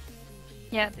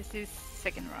Yeah, this is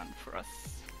second run for us.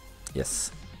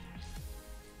 yes,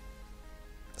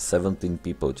 17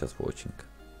 people just watching.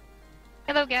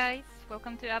 Hello guys,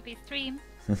 welcome to Abby's stream.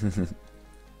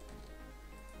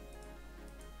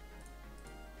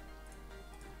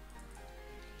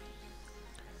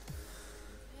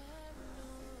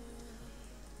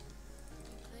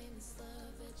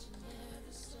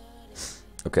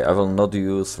 Okay, I will not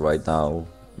use right now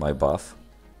my buff,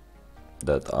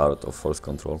 that art of force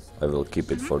control. I will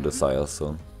keep it for the Saya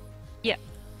soon Yeah.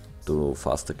 to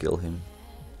faster kill him.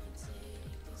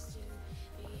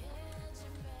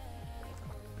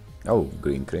 Oh,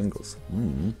 green Kringles.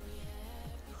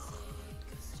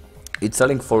 It's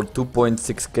selling for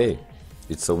 2.6k.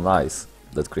 It's so nice,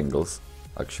 that Kringles,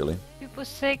 actually. People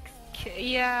 6,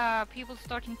 yeah, people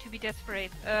starting to be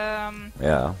desperate.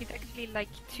 Yeah. It's actually like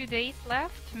 2 days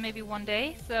left, maybe 1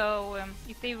 day. So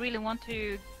if they really want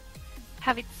to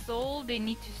have it sold, they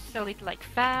need to sell it like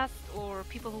fast. Or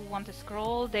people who want to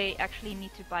scroll, they actually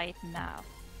need to buy it now.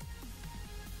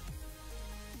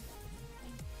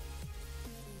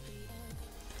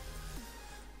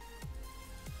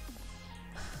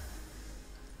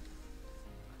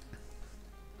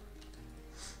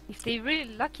 If they're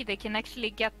really lucky, they can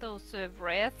actually get those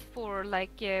wreaths for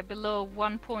like below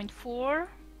 1.4,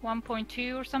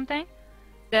 1.2 or something.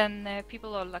 Then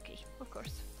people are lucky, of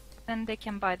course. Then they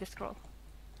can buy the scroll.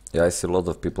 Yeah, I see a lot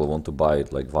of people want to buy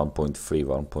it, like 1.3,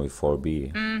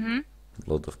 1.4b. Mm-hmm. A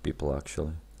lot of people,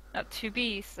 actually.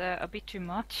 2B is a bit too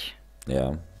much.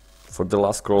 Yeah. For the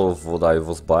last scroll of what I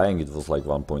was buying, it was like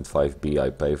 1.5b I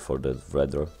pay for that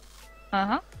redder.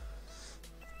 Uh-huh.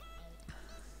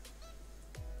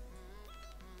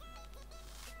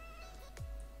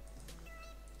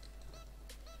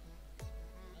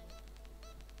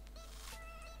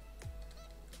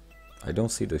 I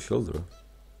don't see the shoulder.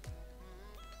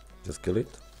 Just kill it?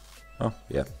 Oh,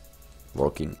 yeah.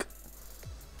 Working.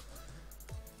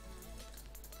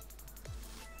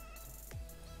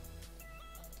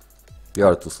 You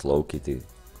are too slow, Kitty.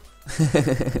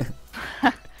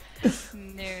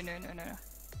 No.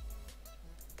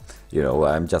 You know,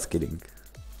 I'm just kidding.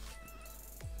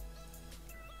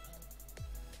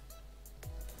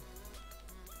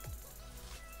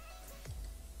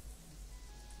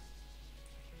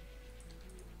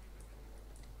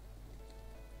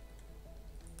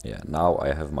 Yeah, now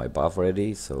I have my buff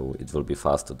ready, so it will be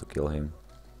faster to kill him.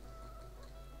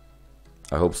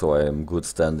 I hope so. I am good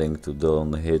standing to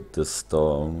don't hit the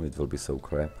stone. It will be so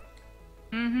crap.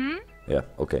 Mm-hmm. Yeah,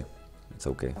 okay. It's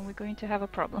okay. And we're going to have a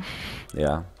problem.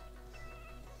 Yeah.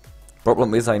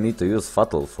 Problem is I need to use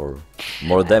Fatal for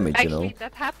more damage, you know. Actually,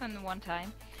 that happened one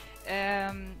time.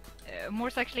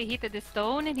 Morse actually hit the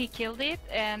stone and he killed it,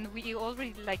 and we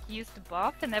already like used the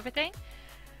buff and everything.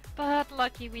 But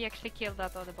lucky we actually killed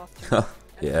that other boss too.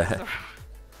 Yeah.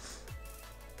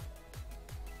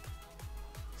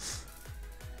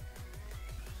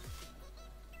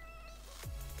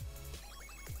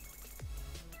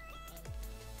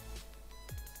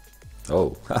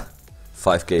 Oh,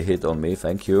 5k hit on me,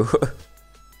 thank you.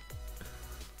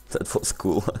 That was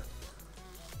cool.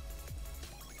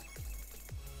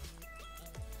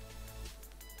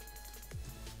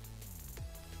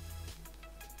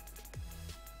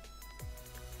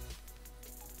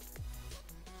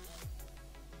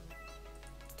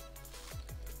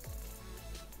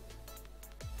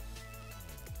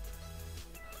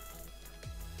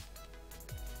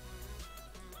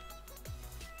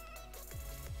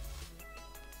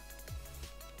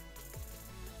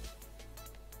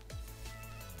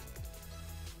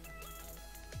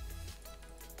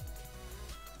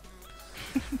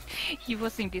 He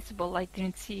was invisible, I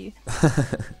didn't see you.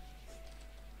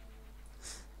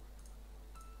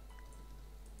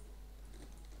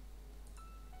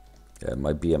 Yeah,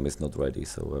 my BM is not ready,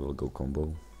 so I will go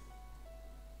combo.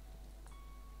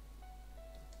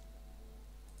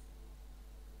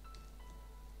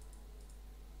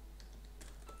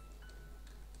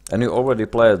 And you already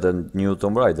played the new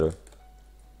Tomb Raider?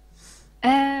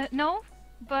 No,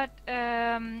 but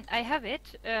I have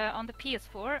it on the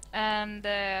PS4, and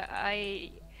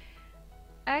I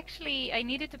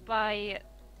needed to buy,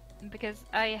 because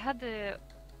I had the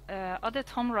other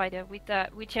Tomb Raider with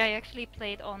which I actually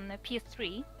played on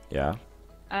PS3. Yeah.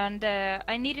 And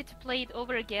I needed to play it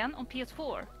over again on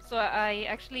PS4, so I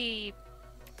actually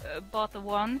bought the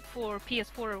one for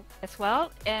PS4 as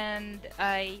well, and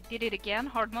I did it again,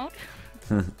 hard mode.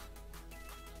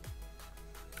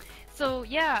 So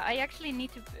yeah, I actually need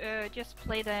to just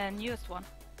play the newest one.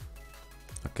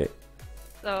 Okay.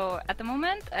 So at the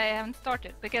moment I haven't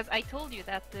started, because I told you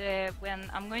that when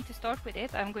I'm going to start with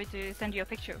it, I'm going to send you a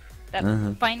picture that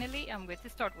finally I'm going to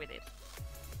start with it.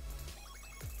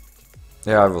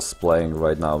 Yeah, I was playing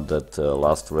right now that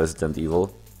last Resident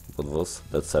Evil. What was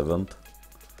that, 7th?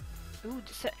 Ooh,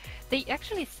 they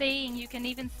actually saying you can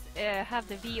even have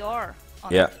the VR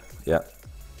on Yeah, it. yeah.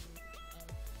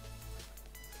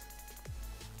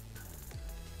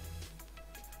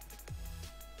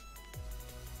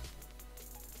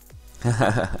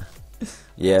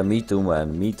 Yeah, me too,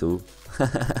 man, me too.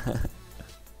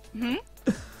 Hmm?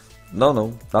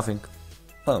 No, nothing.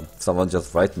 Oh, someone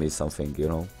just write me something, you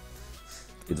know.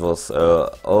 It was,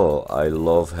 oh, I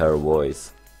love her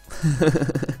voice.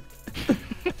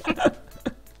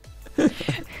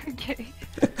 Okay.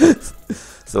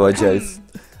 So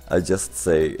I just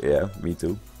say, yeah, me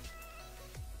too.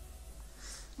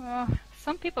 Well,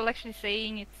 some people actually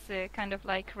saying it's kind of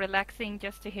like relaxing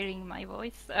just to hearing my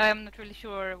voice. I'm not really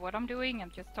sure what I'm doing. I'm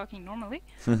just talking normally.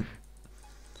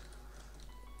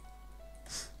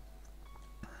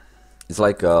 It's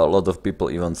like a lot of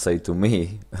people even say to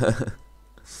me,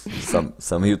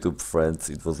 some YouTube friends,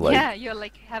 it was like, Yeah, you're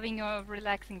like having a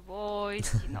relaxing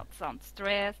voice. You not sound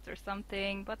stressed or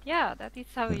something. But yeah, that is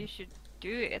how you should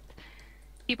do it.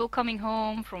 People coming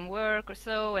home from work or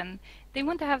so, and they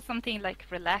want to have something like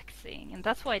relaxing, and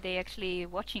that's why they actually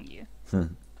watching you.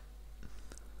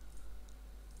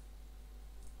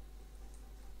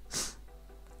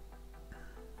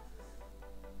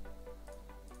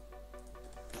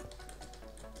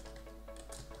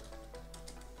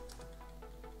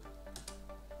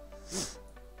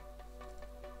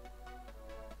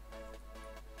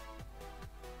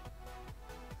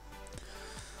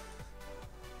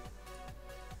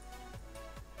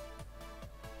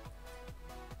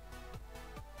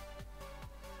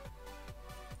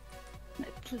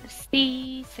 Let's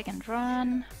see, second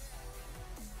run.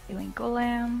 Doing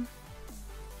golem.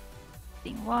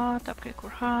 Doing what? Upgrade core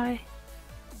high.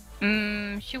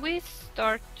 Should we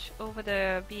start over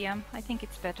the BM? I think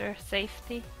it's better.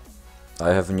 Safety.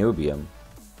 I have a new BM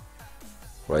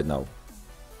right now.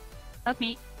 Not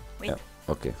me. Wait. Yeah,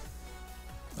 okay.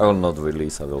 I will not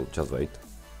release, I will just wait.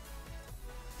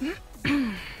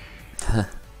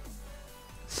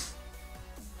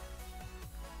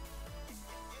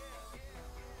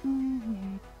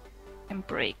 And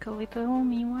break a little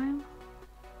meanwhile.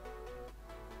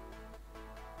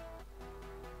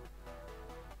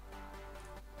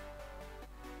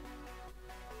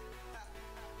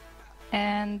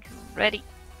 And ready.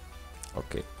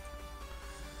 Okay.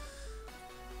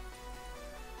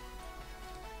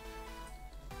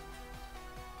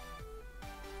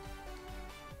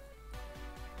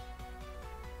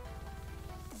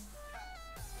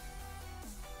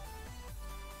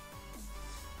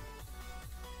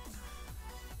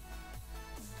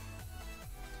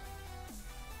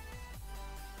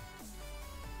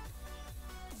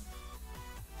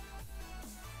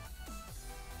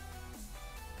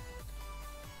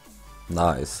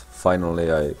 Nice.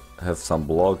 Finally I have some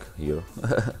block here.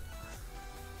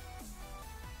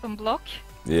 Some block.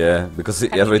 Yeah, because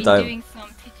Have every you been time... doing some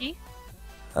TG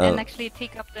Uh, and actually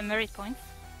take up the merit points?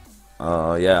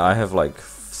 yeah, I have like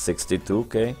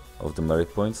 62k of the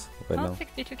merit points right Oh, now.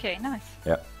 62k, nice.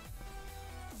 Yeah.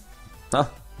 Ah,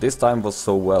 this time was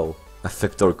so well. A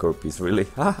vector core piece, really?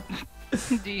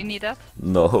 Do you need that?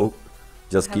 No,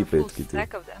 just I have keep a full it, Kitty.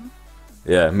 stack of them.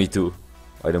 Yeah, me too.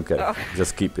 I don't care. Oh.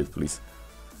 Just keep it, please.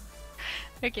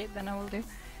 Okay, then I will do.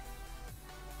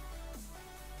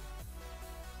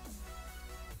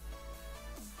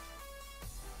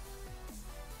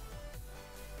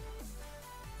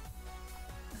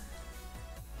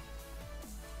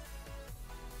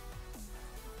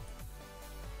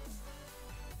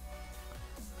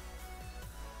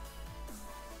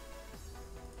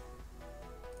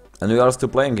 And we are still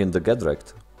playing in the Get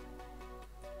Wrecked.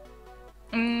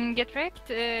 Get wrecked?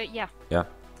 Yeah. Yeah.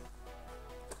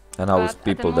 And how is But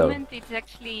people at the there? moment it's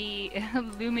actually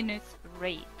Luminous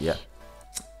Rage. Yeah.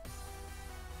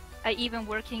 I even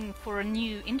working for a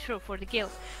new intro for the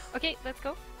guild. Okay, let's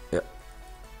go. Yeah.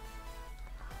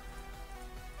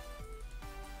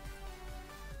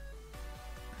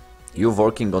 You're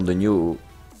working on the new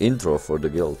intro for the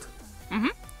guild. Mm-hmm.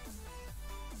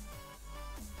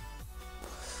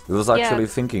 We was actually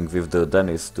thinking with the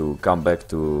Dennis to come back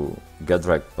to Get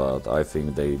Wrecked, but I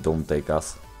think they don't take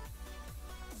us.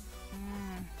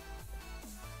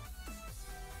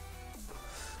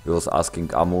 We was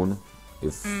asking Amun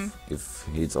if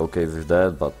he's okay with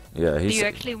that, but yeah, Do he's... you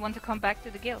actually want to come back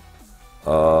to the guild?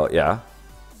 yeah.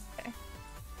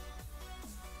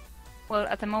 Well,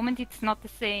 at the moment it's not the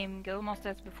same guildmaster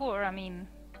as before. I mean,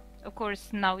 of course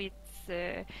now it's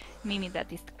Mimi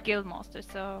that is the guildmaster,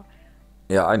 so...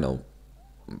 Yeah, I know.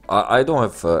 I don't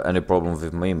have any problem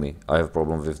with Mimi. I have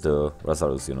problem with the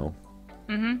Lazarus, you know.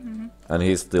 And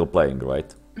he's still playing,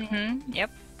 right? Yep.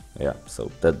 Yeah,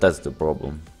 so that's the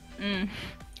problem.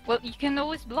 Well, you can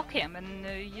always block him and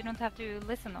you don't have to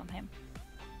listen on him.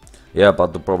 Yeah,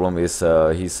 but the problem is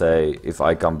he say if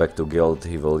I come back to guild,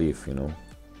 he will leave, you know.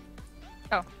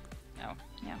 Oh, no,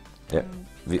 yeah. Yeah.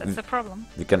 That's a problem.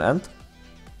 We can end?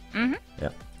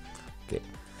 Yeah. Okay.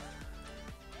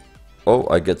 Oh,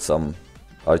 I get some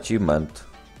achievement.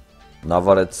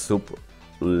 Navaret Sub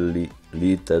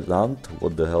Lieutenant.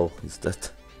 What the hell is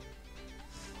that?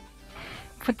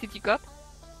 What did you got?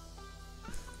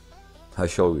 I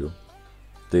show you.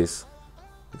 This.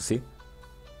 You see?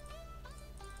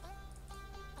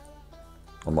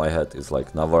 On my head is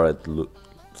like Navaret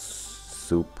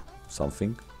Soup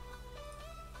something.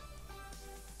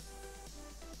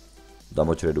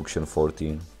 Damage reduction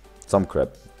 14. Some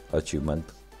crap achievement.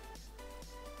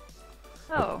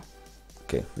 Oh.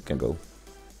 Okay, we can go.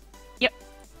 Yep.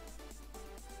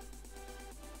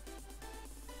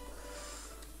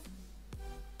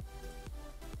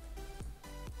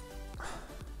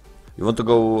 You want to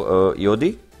go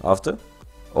EOD after?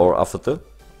 Or after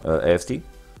AFT?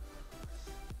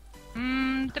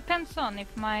 Depends on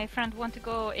if my friend want to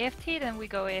go AFT, then we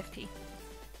go AFT.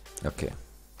 Okay.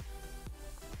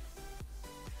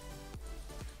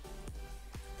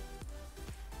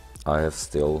 I have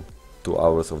still 2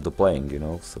 hours of the playing, you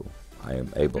know, so I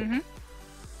am able.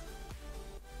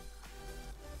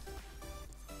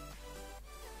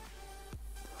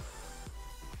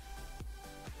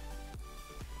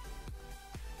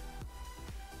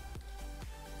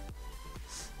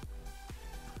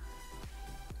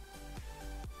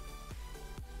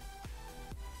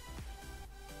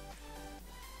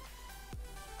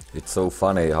 It's so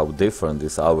funny how different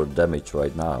is our damage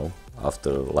right now,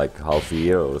 after like half a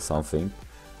year or something.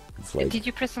 It's like, Did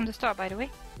you press on the star, by the way?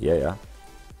 yeah.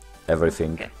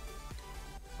 Everything. Okay.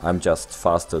 I'm just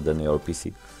faster than your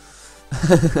PC.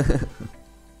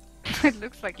 It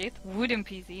looks like it. Wooden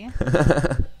PC.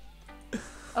 Eh?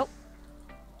 Oh.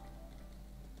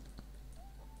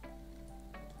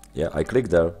 Yeah, I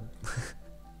clicked there.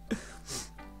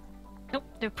 Nope,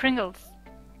 they're Pringles.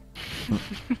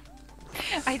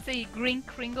 I'd say green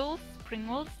Pringles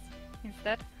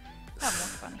instead. That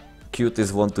more funny.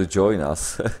 Cuties want to join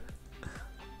us.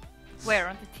 Where,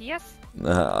 on the TS?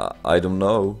 I don't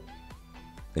know.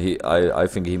 I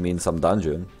think he means some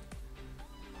dungeon.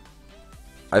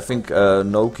 I think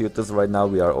no cuties right now.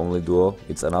 We are only duo.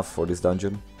 It's enough for this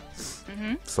dungeon.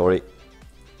 Sorry.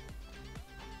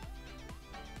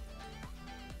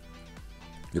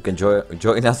 You can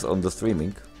join us on the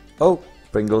streaming. Oh,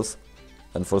 Pringles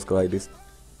and Force Collidis.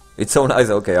 It's so nice.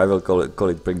 Okay, I will call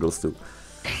it Pringles too.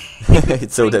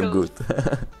 It's so damn good.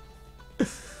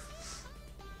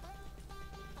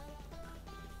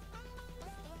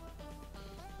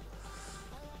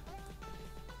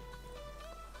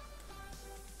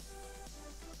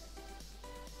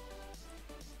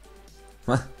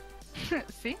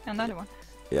 see, another one.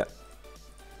 Yeah.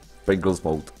 Pringles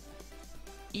mode.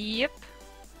 Yep.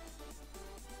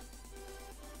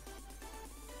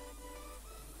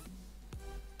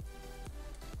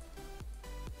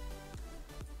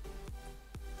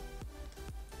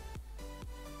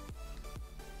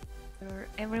 Are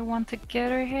everyone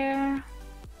together here?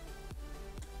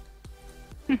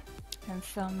 And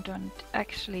some don't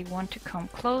actually want to come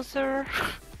closer.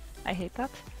 I hate that.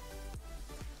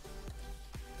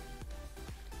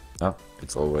 Oh,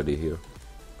 it's already here.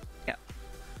 Yeah.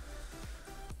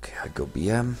 Okay, I go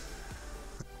BM.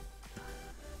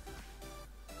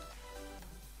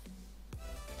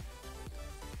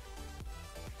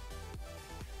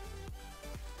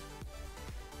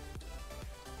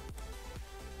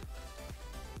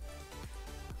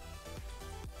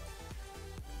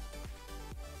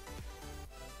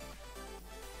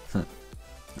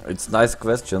 It's nice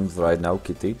questions right now,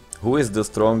 Kitty. Who is the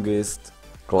strongest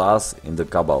class in the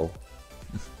Cabal?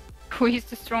 Who is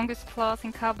the strongest class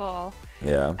in Cabal?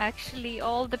 Yeah. Actually,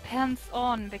 all depends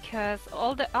on, because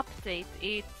all the update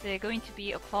it's going to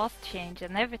be a class change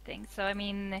and everything. So I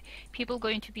mean, people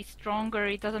going to be stronger.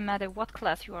 It doesn't matter what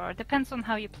class you are. It depends on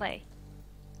how you play.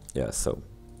 Yeah. So,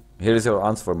 here is your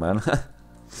answer, man.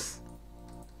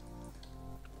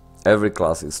 Every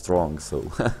class is strong,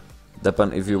 so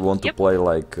depend if you want to play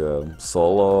like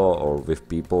solo or with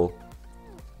people.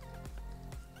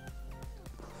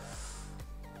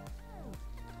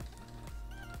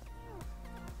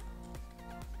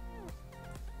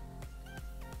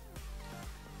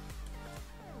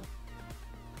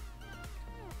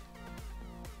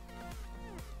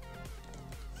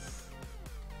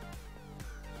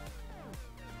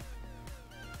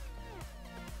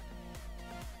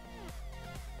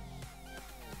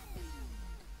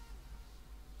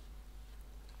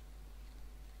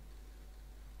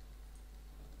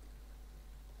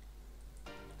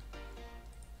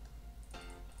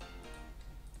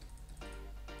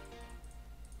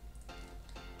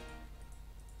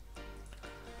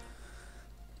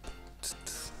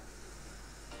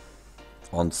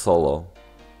 On solo,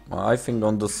 I think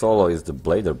on the solo is the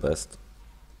Blader best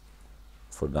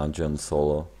for dungeon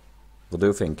solo. What do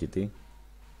you think, Kitty?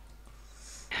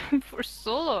 For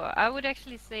solo, I would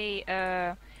actually say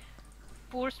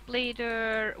Force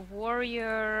Blader,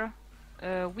 Warrior,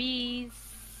 Whis,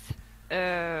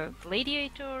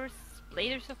 Gladiators,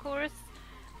 Bladers of course.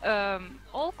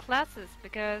 All classes,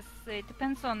 because it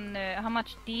depends on how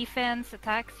much defense,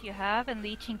 attacks you have and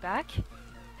leeching back.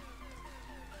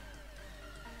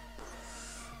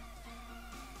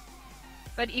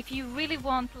 But if you really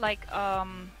want like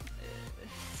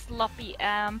sloppy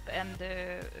amp and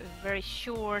very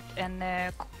short and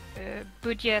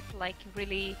budget, like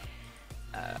really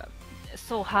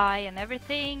so high and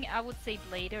everything, I would say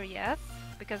Blader, yes,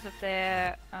 because of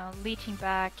the leeching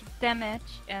back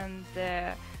damage and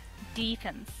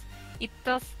defense. It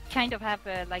does kind of have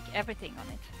like everything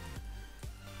on it.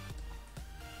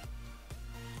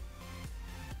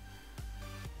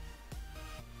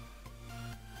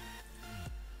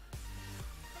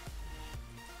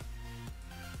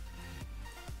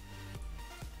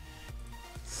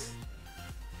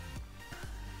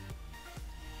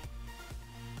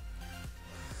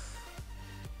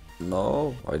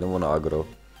 No, I don't want to aggro.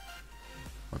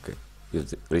 Okay, you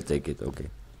retake it, okay.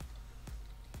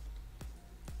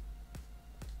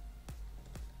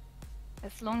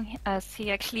 As long as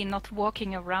he actually not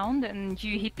walking around and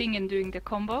you hitting and doing the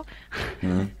combo.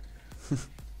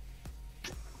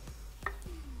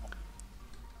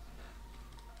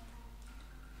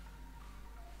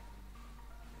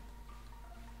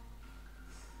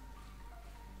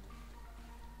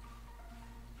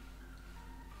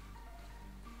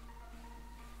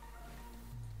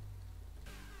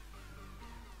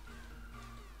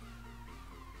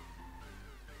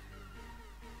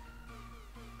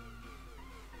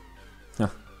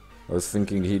 I was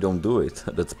thinking he don't do it,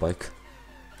 that spike.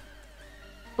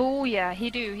 Oh yeah, he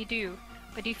do.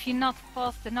 But if you're not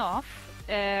fast enough,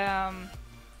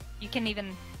 you can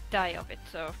even die of it,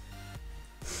 so...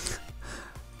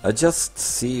 I just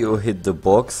see you hit the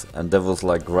box and that was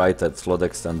like right at slot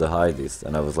extend the highest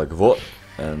and I was like, what?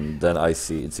 And then I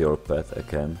see it's your pet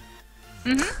again.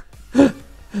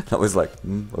 I was like,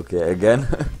 okay, again.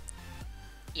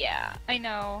 Yeah, I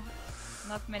know.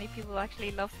 Not many people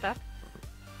actually love that.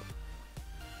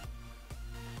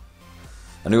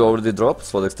 And you already dropped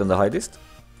slot extend the highest?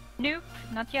 Nope,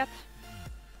 not yet.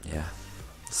 Yeah,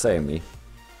 same me.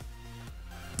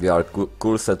 We are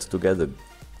cool set together,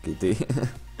 Kitty.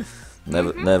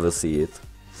 Never see it.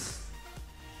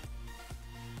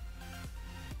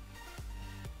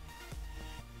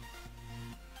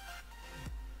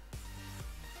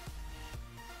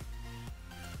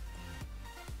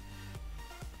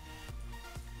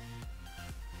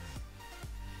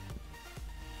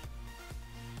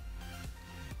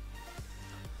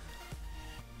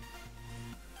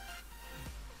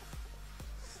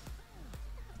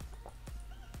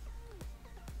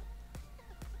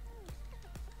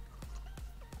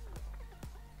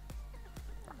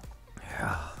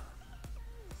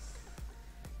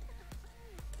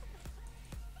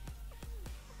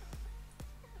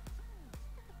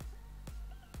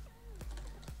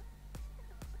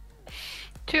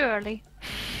 Too early.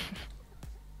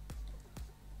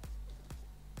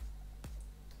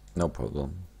 No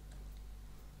problem.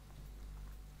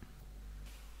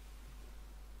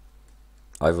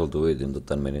 I will do it in the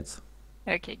 10 minutes.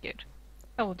 Okay, good.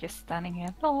 I was just standing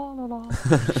here. La la la.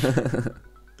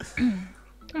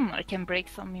 I can break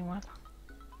some meanwhile.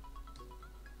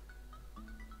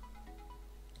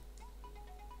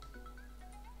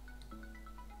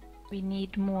 We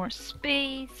need more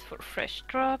space for fresh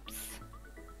drops.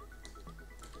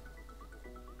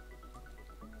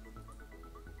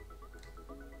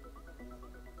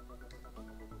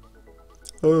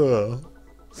 Oh,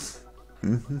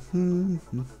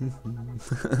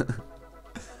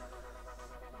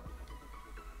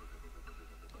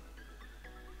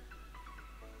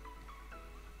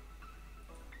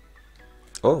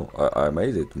 I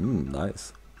made it.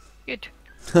 Nice. Good.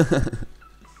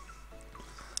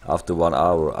 After 1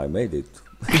 hour, I made it.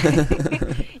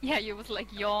 Yeah, you was like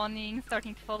yawning,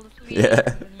 starting to fall asleep. Yeah.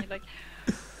 And then you're like,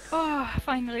 oh,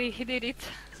 finally he did it.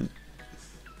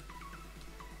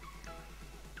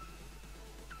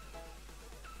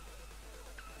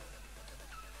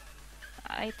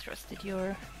 I trusted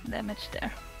your damage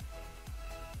there.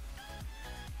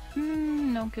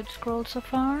 No good scroll so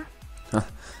far.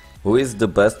 Who is the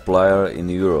best player in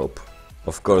Europe?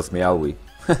 Of course, Meowie.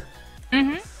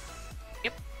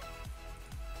 Yep.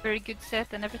 Very good set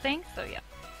and everything, so yeah.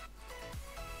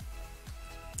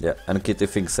 Yeah, and Kitty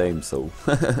thinks same, so.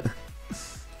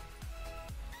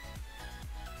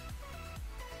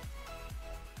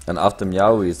 And after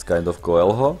Meowie is kind of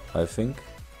Coelho, I think.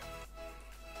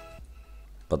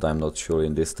 But I'm not sure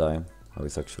in this time how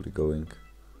it's actually going.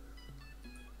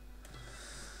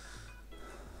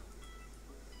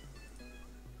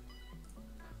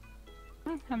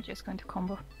 I'm just going to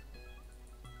combo.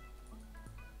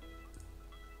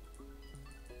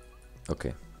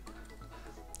 Okay.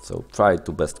 So try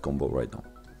to best combo right now.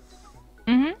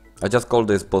 Mm-hmm. I just call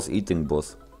this boss eating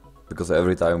boss. Because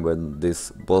every time when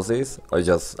this boss is, I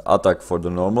just attack for the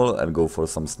normal and go for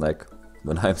some snack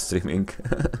when I'm streaming.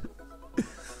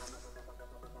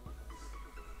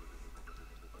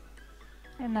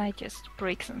 And I just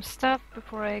break some stuff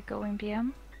before I go in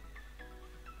BM.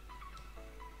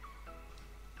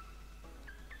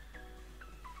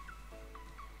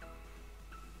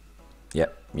 Yeah,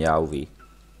 Meowie.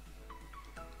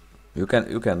 You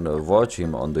can watch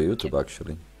him on the YouTube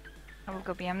actually. I will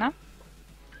go BM now.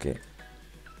 Okay.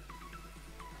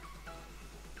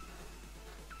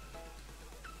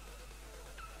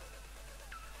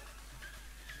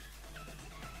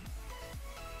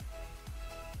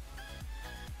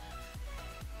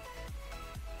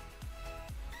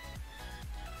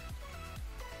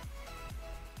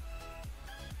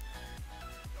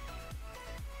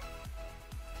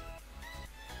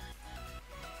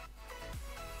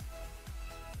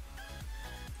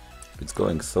 It's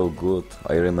going so good.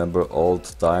 I remember old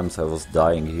times I was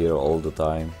dying here all the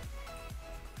time.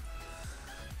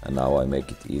 And now I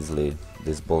make it easily,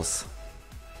 this boss.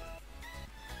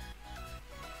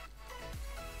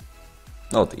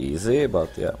 Not easy,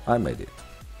 but yeah, I made it.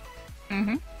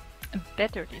 Mm-hmm.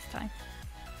 Better this time.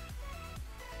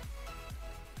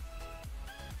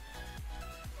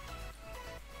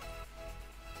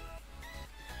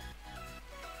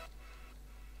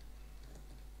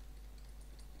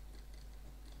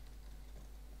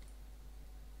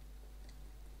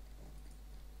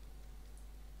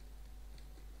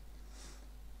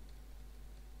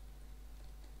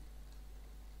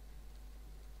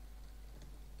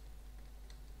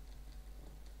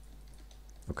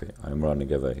 Okay, I'm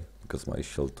running away because my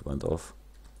shield went off.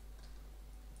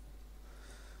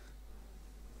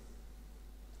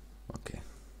 Okay.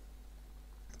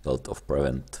 Belt of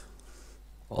Prevent.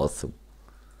 Awesome.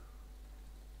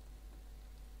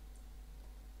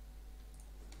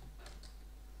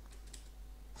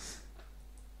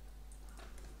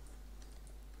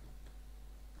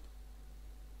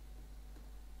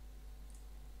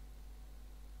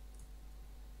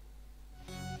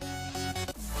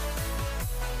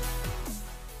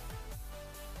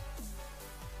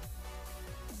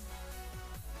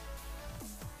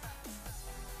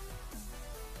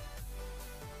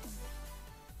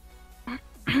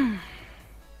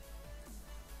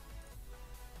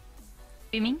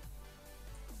 Swimming?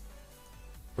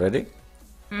 Ready?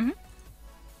 Mm-hmm.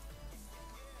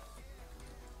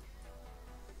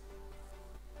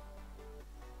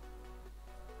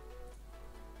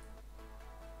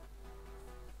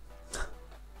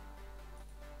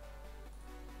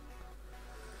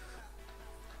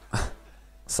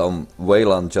 Some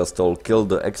Wayland just told kill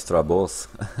the extra boss.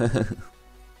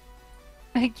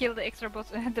 Kill the extra boss.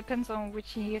 Depends on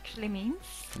which he actually means.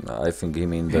 I think he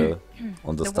mean the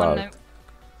on the start. One,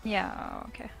 yeah.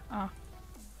 Okay. Oh.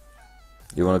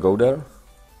 You wanna go there?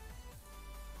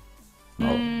 No.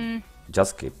 Mm,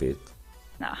 Just skip it.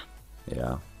 nah.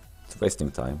 Yeah. It's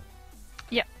wasting time.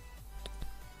 Yeah.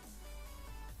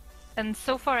 And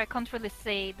so far I can't really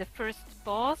say the first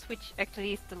boss, which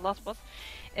actually is the last boss.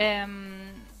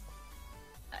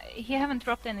 He haven't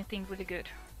dropped anything really good.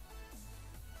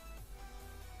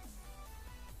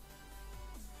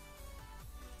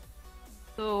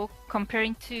 So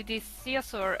comparing to this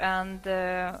Caesar and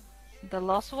the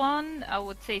last one, I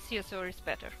would say Caesar is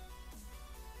better.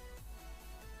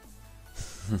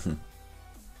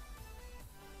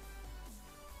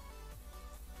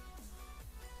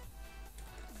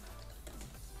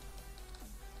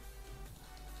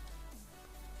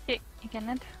 Okay, you can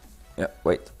end. Yeah,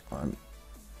 wait. I'm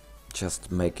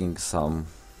just making some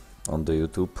on the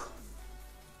YouTube.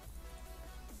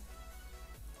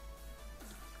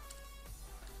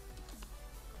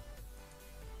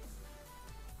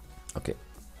 Okay.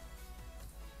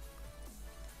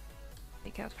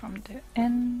 Take out from the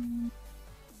end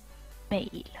mail.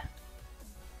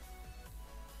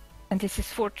 And this is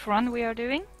 4th run we are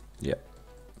doing. Yeah.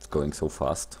 It's going so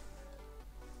fast.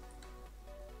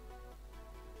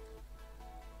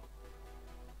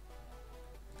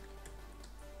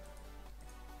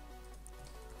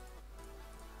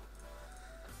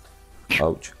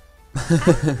 Ouch.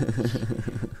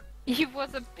 He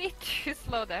was a bit too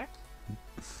slow there.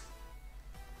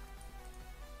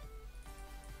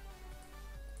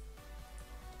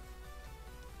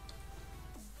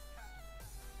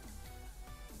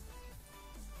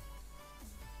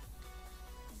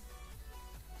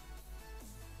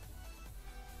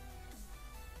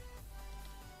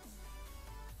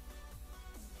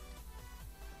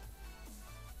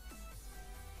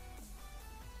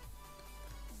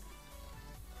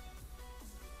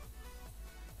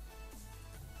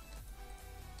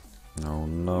 Oh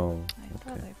no. I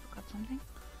thought I forgot something.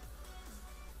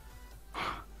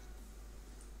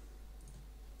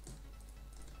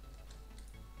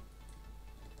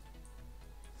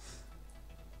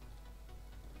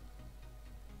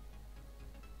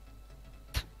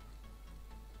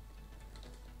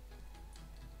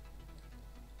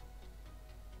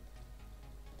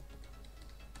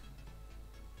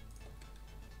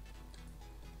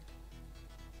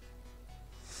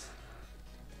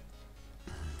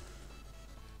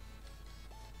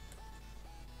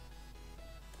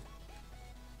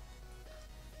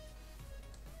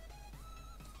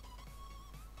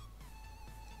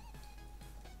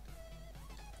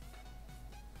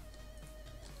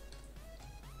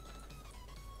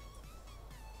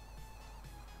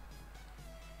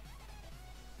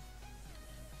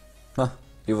 Huh,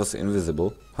 he was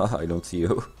invisible. Haha, I don't see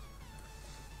you.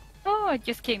 Oh, it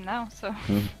just came now, so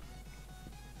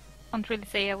can't really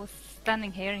say I was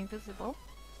standing here invisible.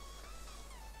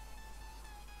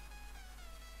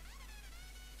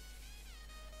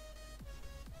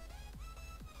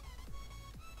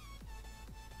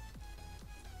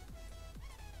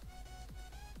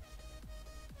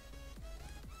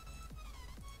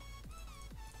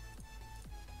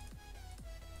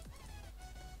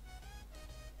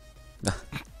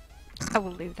 I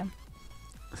will leave them.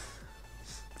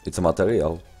 It's a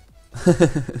material.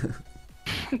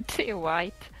 They're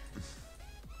white.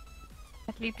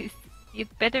 At least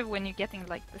it's better when you're getting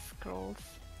like the scrolls.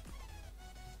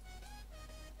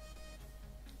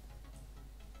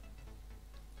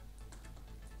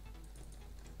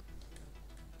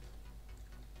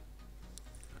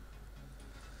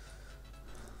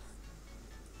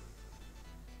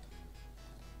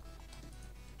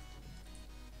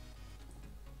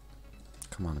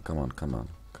 Come on, come on, come on,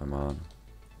 come on.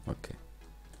 Okay.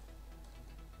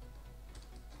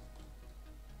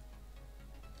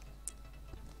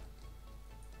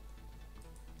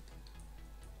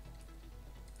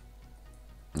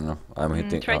 No, I'm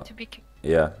hitting. Try to be.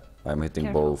 Yeah, I'm hitting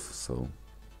Careful. both, so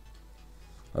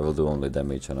I will do only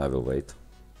damage and I will wait.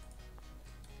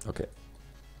 Okay.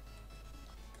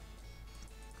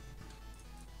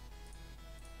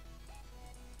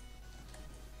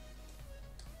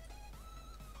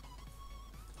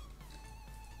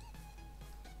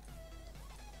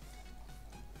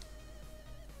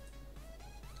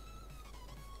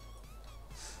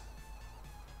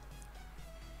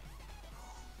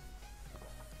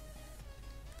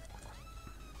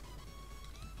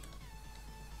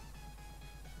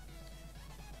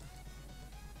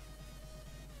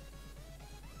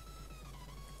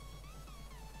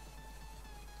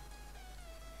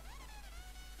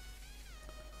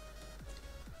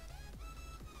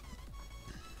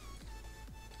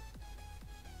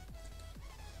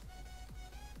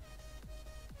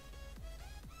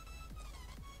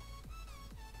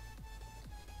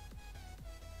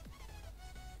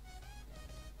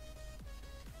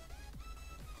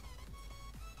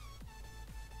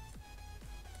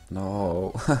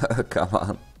 No, come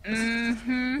on.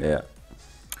 Mm-hmm. Yeah.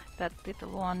 That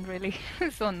little one really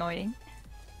so annoying.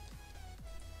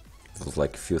 It was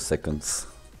like a few seconds.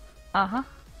 Uh-huh.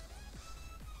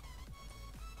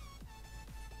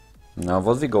 Now,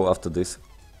 what we go after this?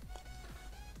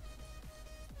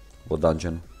 What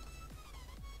dungeon?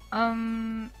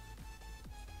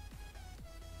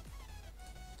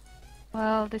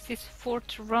 Well, this is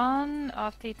fourth run.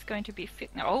 After it's going to be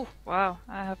oh, wow.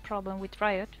 I have a problem with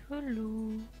Riot.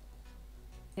 Hello.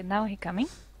 Okay, now he coming.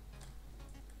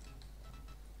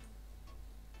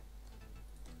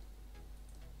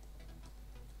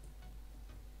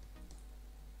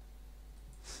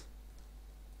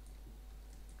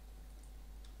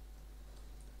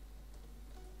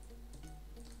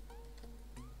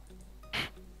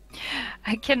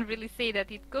 I can really say that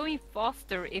it's going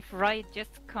faster if Riot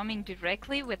just coming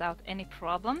directly without any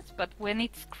problems, but when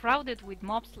it's crowded with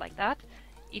mobs like that,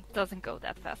 it doesn't go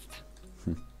that fast.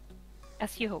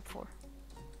 As you hope for.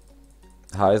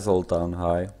 Hi Zoltan,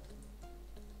 hi.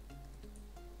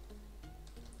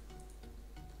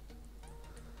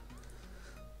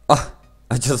 Ah,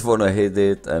 I just wanna hit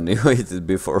it and you hit it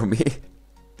before me.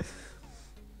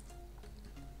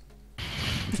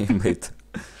 He made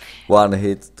one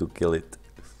hit to kill it.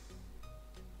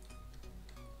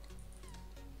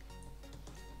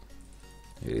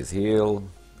 Here is heal,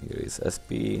 here is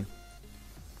SP,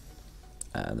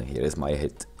 and here is my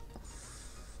hit.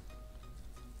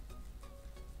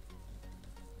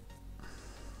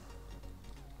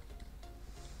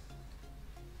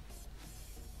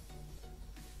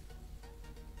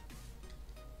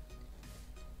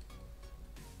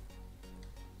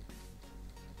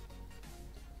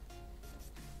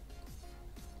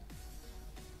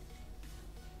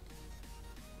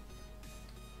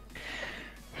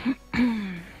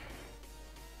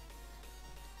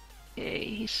 Okay,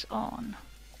 he's on.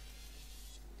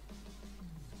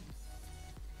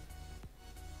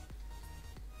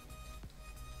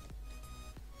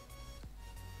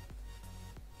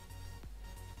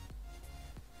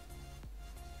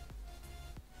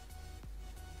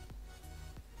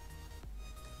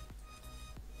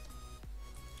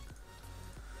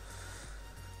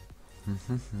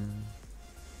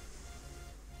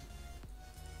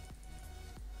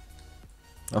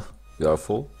 Oh, you are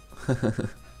full?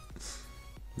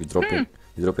 We're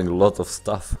dropping a lot of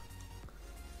stuff.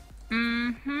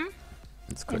 Mm-hmm.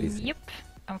 It's crazy. Yep,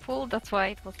 I'm full. That's why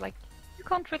it was like, you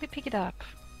can't really pick it up.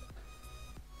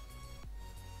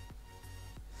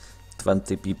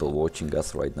 20 people watching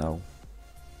us right now.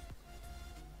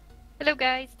 Hello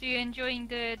guys, do you enjoying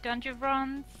the dungeon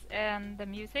runs and the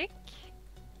music?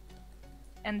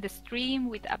 And the stream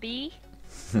with Abby?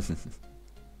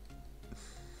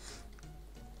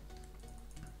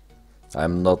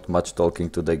 I'm not much talking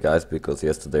today, guys, because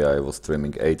yesterday I was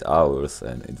streaming 8 hours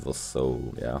and it was so,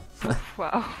 yeah.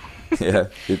 Wow. Yeah,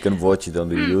 you can watch it on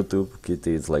the YouTube.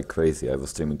 Kitty, it's like crazy. I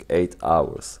was streaming 8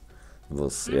 hours. It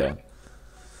was, yeah.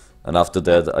 And after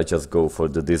that, I just go for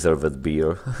the deserved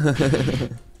beer.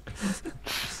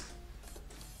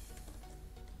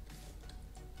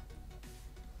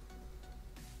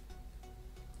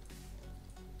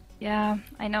 Yeah,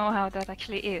 I know how that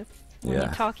actually is. When Yeah.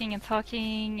 you're talking and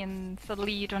talking and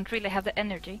suddenly you don't really have the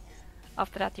energy.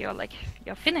 After that you're like,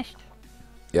 you're finished.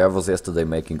 Yeah, I was yesterday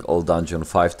making all dungeon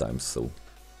 5 times, so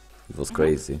it was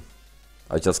crazy.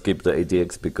 I just skipped the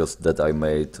ADX because that I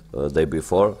made day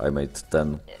before. I made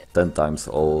 10 times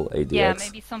all ADX. Yeah,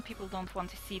 maybe some people don't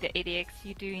want to see the ADX.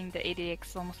 You're doing the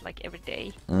ADX almost like every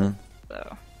day.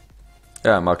 So.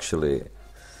 Yeah, I'm actually...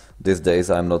 These days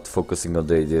I'm not focusing on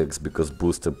the ADX because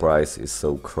booster price is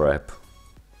so crap.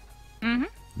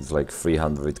 It's like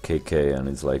 300 KK and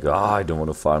it's like, I don't want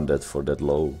to farm that for that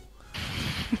low.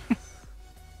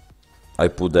 I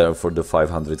put there for the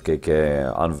 500 KK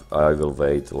and I will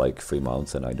wait like 3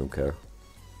 months and I don't care.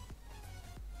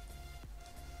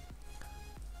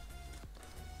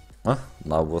 Huh?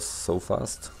 Now was so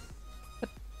fast.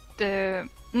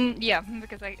 Yeah,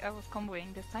 because I was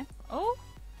comboing this time. Oh,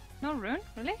 no rune,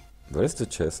 really? Where's the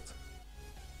chest?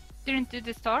 Didn't do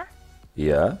the star?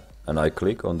 Yeah, and I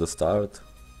click on the start.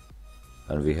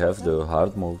 And we have the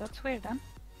hard mode. That's weird then.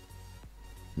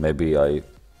 Maybe I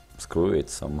screw it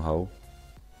somehow.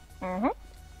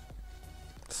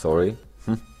 Sorry.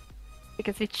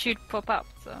 Because it should pop up,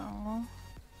 so...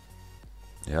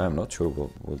 Yeah, I'm not sure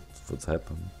what's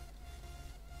happened.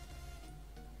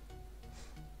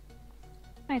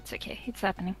 It's okay, it's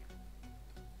happening.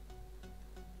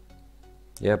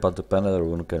 Yeah, but the panel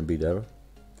rune can be there.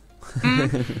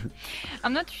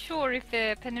 I'm not sure if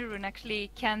the penny rune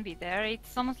actually can be there.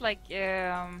 It's almost like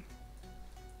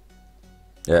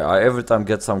Yeah, I every time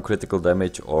get some critical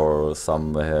damage or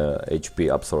some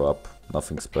HP ups or up.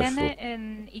 Nothing special. Penne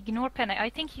and ignore Penne. I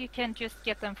think you can just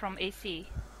get them from AC.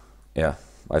 Yeah,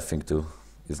 I think too.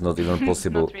 It's not even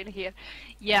possible. Not really here.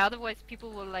 Yeah, otherwise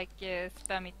people will like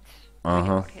spam it really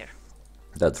Uh-huh. hard here.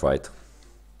 That's right.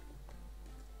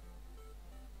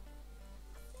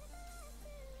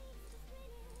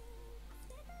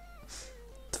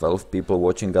 "12 people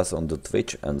watching us on the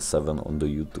Twitch and 7 on the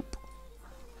YouTube.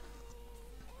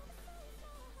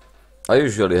 I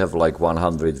usually have like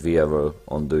 100 viewer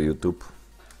on the YouTube.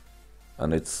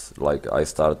 And it's like I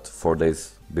start 4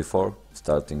 days before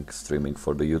starting streaming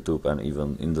for the YouTube and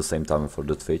even in the same time for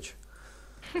the Twitch.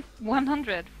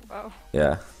 100. Wow.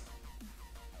 Yeah.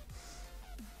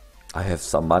 I have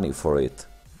some money for it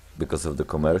because of the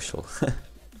commercial.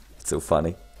 It's so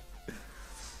funny.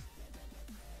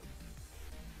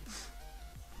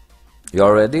 You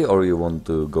are ready or you want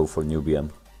to go for new BM?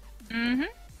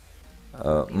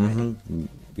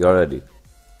 You are ready?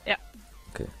 Yeah.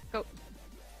 Okay. Go.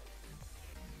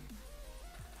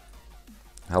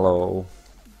 Hello.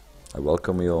 I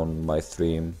welcome you on my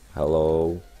stream.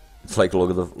 Hello. It's like a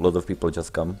lot of people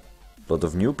just come. A lot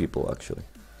of new people actually.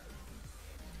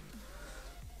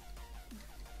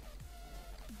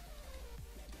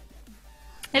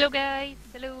 Hello guys.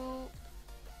 Hello.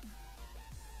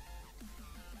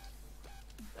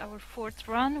 Our fourth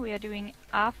run. We are doing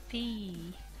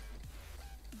AFP.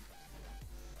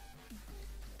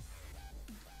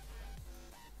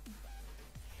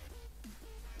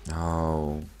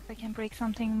 Oh. I can break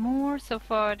something more. So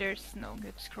far there's no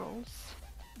good scrolls.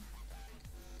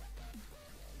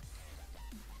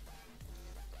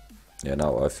 Yeah,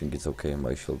 now I think it's okay.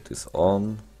 My shield is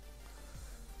on.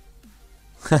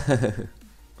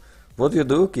 What do you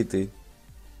do, Kitty?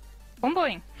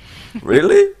 Comboing.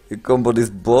 Really? You combo this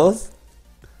boss?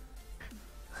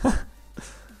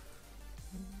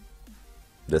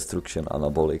 Destruction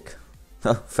anabolic.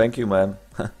 Thank you, man.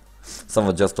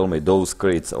 Someone just told me those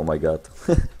crits. Oh my god.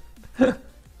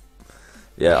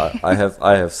 Yeah,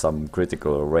 I have some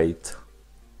critical rate.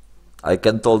 I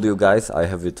can told you guys I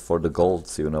have it for the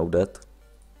golds. You know that.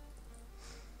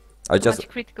 I How just much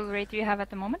critical rate do you have at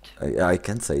the moment? I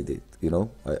can say it. You know.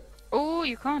 Oh,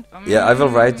 you can't. Yeah, I will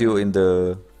write you in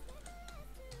the.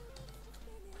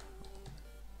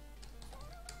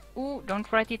 Oh, don't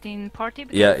write it in party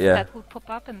because Yeah. that will pop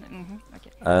up and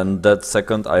okay. And that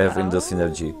second I have in the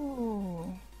synergy.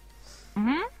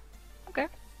 Okay.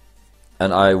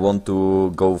 And I want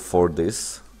to go for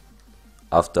this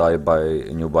after I buy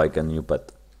a new bike and new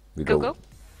pet. We Go.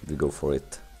 We go for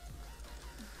it.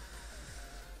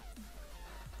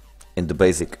 In the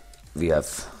basic we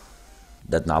have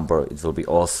that number, it will be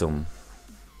awesome.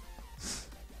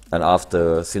 And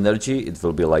after synergy it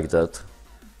will be like that.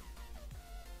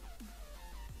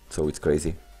 So it's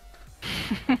crazy.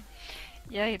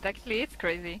 Yeah, it actually is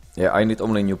crazy. Yeah, I need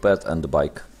only new pet and the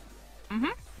bike.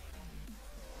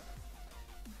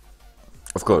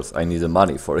 Of course, I need the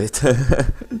money for it.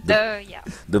 Yeah.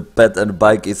 The pet and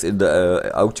bike is in the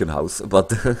auction house, but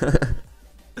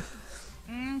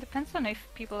Depends on if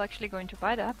people actually going to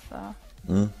buy that. So.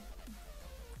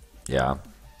 yeah,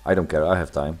 I don't care. I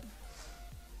have time.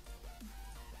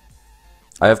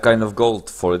 I have kind of gold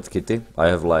for it, Kitty. I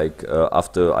have like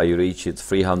after I reach it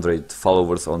 300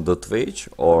 followers on the Twitch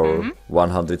or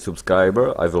 100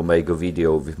 subscriber, I will make a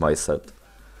video with my set.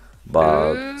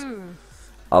 But Ooh.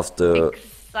 after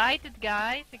Excited,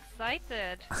 guys!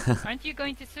 Excited! Aren't you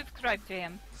going to subscribe to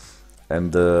him?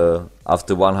 and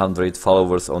after 100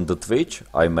 followers on the Twitch,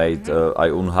 I made I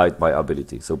unhide my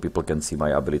ability, so people can see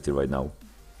my ability right now.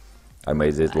 I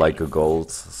made it like a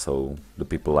gold, so the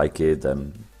people like it,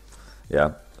 and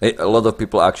yeah. A lot of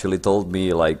people actually told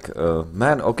me like,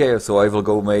 man, okay, so I will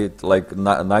go make like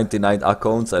 99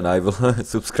 accounts and I will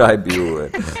subscribe you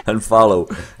and follow.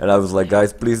 And I was like,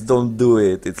 guys, please don't do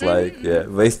it. It's like, yeah,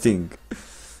 wasting.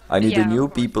 I need Yeah, the new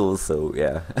of course. people, so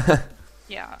yeah.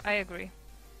 Yeah, I agree.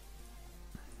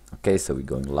 Okay, so we're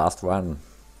going last one.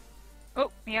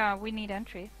 Oh, yeah, we need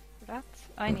entry for that.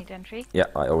 I need entry. Yeah,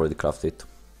 I already crafted.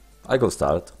 I go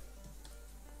start.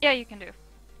 Yeah, you can do.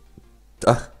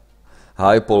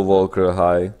 Hi, Paul Walker,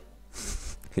 hi.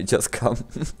 He just come.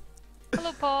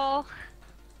 Hello, Paul.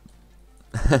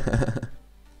 Okay,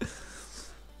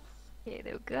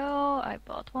 there we go. I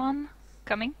bought one.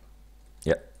 Coming.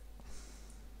 Yeah.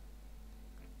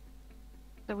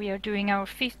 So we are doing our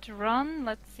fifth run.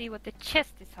 Let's see what the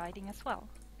chest is hiding as well.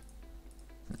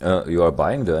 You are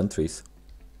buying the entries.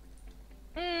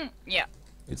 Yeah.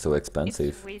 It's so expensive.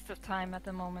 It's a waste of time at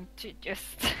the moment to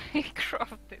just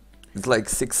craft it. It's like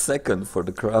 6 seconds for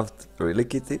the craft. Really,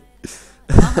 Kitty?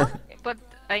 But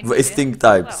I need Wasting it as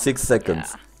time, well. 6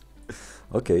 seconds.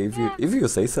 Yeah. Okay, if you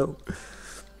say so.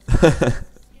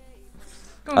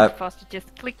 Going faster,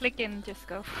 just click and just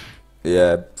go.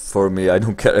 Yeah, for me, I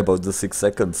don't care about the 6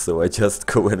 seconds, so I just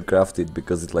go and craft it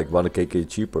because it's like 1 KK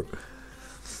cheaper.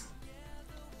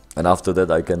 And after that,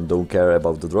 I don't care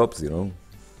about the drops, you know.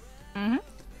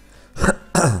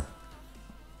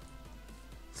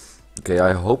 Okay,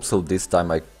 I hope so. This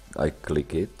time I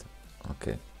click it.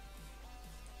 Okay.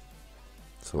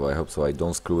 So I hope so. I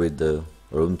don't screw with the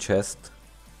rune chest.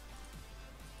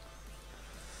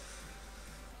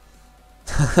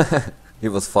 He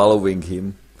was following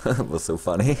him. It was so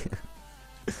funny.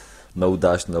 No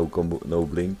dash, no combo, no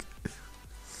blink.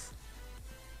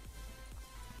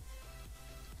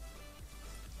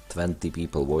 "20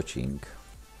 people watching."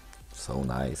 So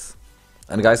nice.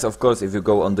 And guys, of course, if you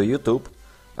go on the YouTube,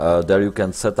 there you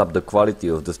can set up the quality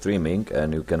of the streaming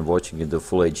and you can watch it in the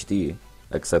full HD.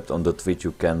 Except on the Twitch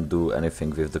you can't do anything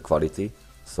with the quality.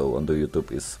 So on the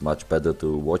YouTube it's much better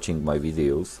to watching my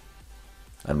videos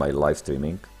and my live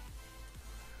streaming.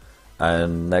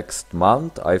 And next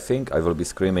month I think I will be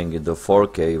streaming in the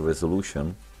 4K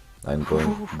resolution. I'm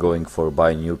going for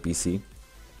buy new PC.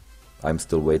 I'm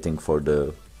still waiting for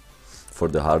the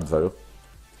hardware.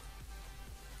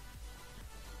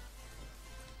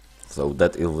 So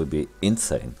that it will be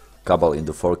insane. Cabal in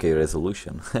the 4K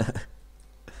resolution.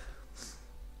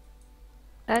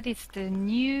 That is the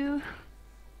new...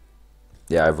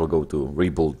 Yeah, I will go to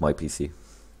rebuild my PC.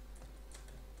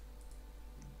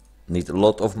 Need a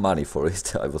lot of money for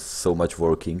it. I was so much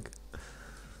working.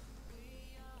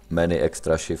 Many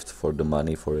extra shifts for the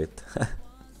money for it.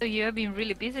 So you have been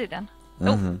really busy then?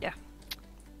 Oh, yeah.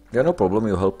 Yeah, no problem,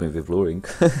 you help me with luring.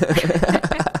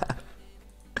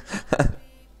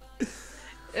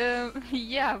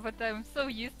 Yeah, but I'm so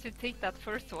used to take that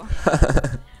first one.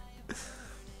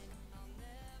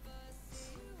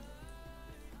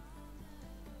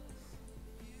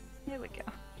 Here we go.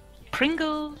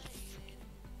 Pringles!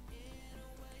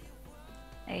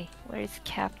 Hey, where is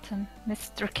Captain?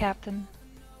 Mr. Captain?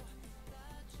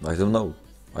 I don't know.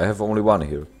 I have only one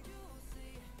here.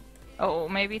 Oh,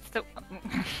 maybe it's the...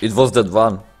 It was that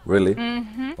one, really?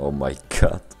 Oh my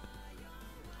god.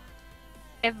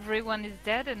 Everyone is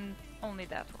dead and only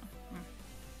that one.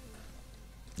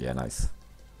 Yeah, nice.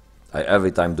 I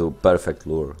every time do perfect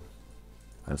lure.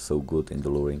 I'm so good in the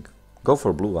luring. Go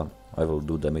for blue one. I will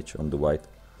do damage on the white.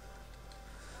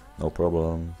 No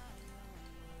problem.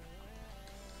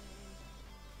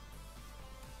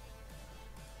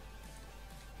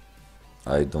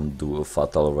 I don't do a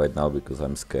fatal right now because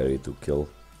I'm scary to kill.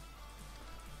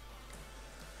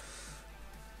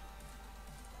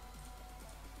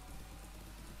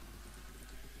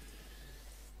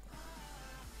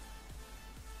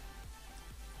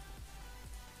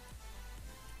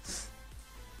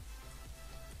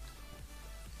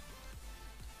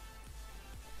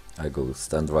 I go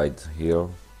stand right here,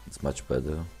 it's much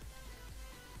better.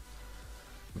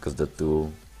 Because the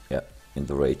two, yeah, in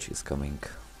the rage is coming.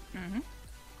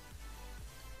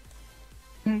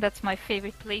 That's my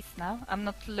favorite place now. I'm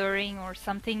not luring or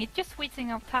something, it's just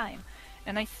wasting of time.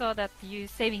 And I saw that you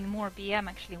saving more BM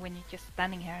actually when you're just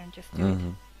standing here and just do it.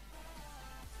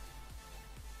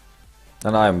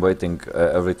 And I'm waiting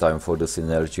every time for the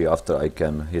synergy after I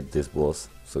can hit this boss,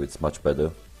 so it's much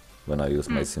better when I use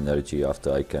my synergy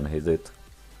after I can hit it,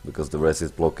 because the rest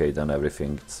is blockade and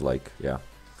everything, it's like, yeah,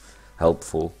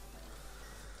 helpful.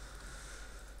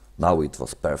 Now it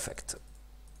was perfect.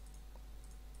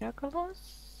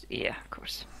 Dragons? Yeah, of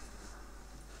course.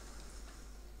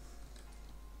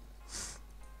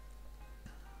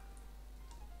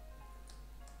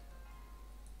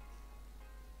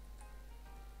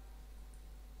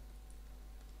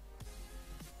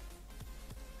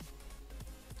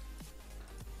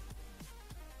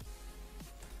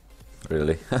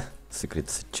 Really?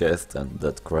 Secret chest and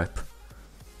that crap.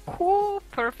 Oh,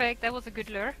 perfect. That was a good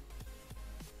lure.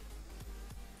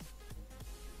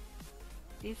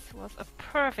 This was a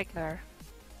perfect lure.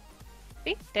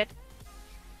 See? Dead.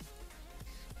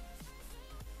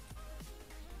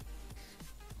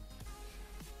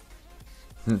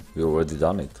 You already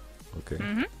done it. Okay.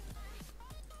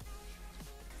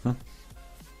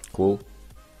 Cool.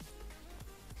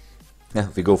 Yeah,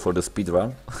 we go for the speed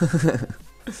run.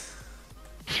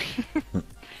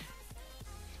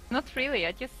 Not really,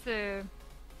 I just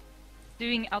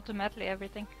doing automatically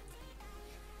everything.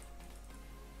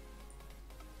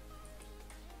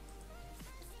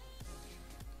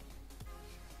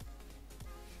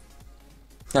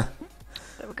 There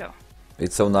we go.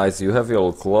 It's so nice. You have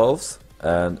your clothes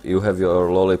and you have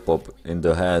your lollipop in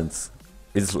the hands.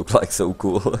 It looks like so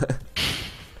cool.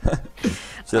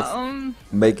 Just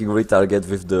making retarget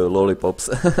with the lollipops.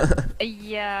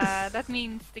 Yeah, that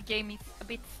means the game is a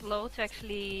bit slow to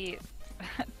actually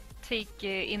take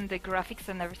in the graphics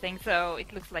and everything, so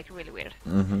it looks like really weird.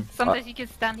 Sometimes you can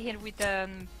stand here with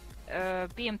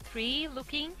BM3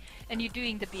 looking, and you're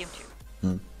doing the BM2.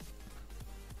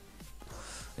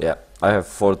 Yeah, I have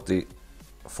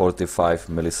 45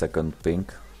 millisecond ping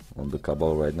on the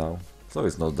Cabal right now, so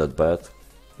it's not that bad.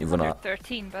 Even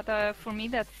 13, but for me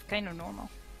that's kind of normal.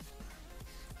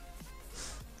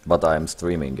 But I'm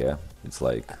streaming, yeah. It's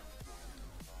like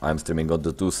I'm streaming on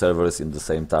the two servers in the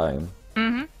same time,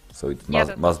 so it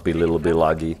must be a little bit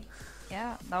laggy.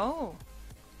 Yeah, no.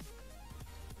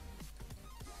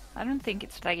 I don't think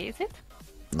it's laggy, is it?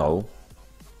 No,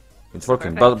 it's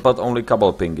working, but only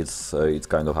Cabal ping. It's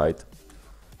kind of high,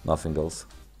 nothing else.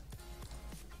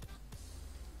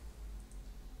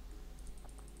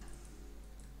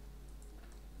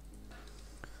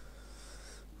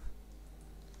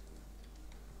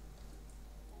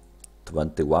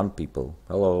 "21 people.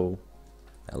 Hello.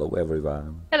 Hello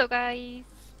everyone." Hello guys.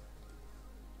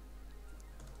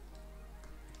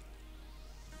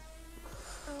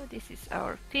 So this is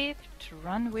our 5th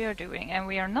run we are doing, and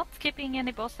we are not skipping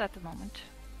any boss at the moment.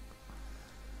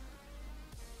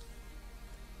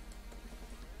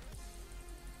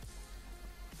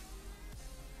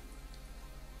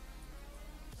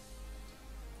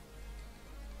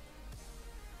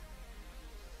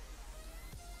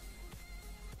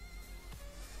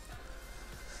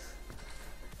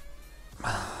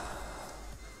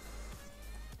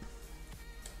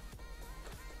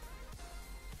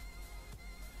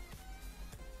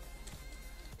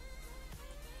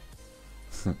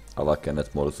 Alla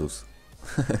Kenneth Morsus.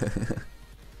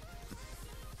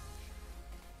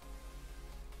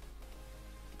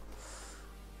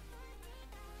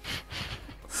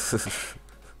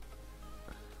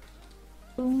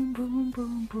 Boom, boom,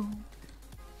 boom, boom.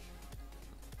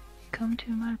 Come to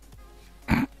my...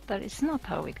 That is not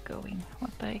how it's going.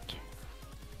 What the heck?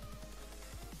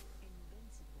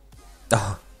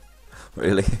 Oh,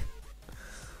 really?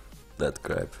 That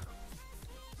crap.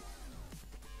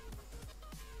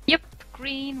 Yep,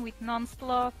 green with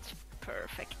non-slot.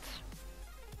 Perfect.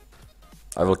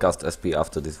 I will cast SP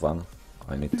after this one.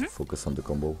 I need to focus on the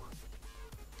combo.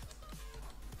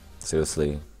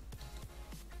 Seriously.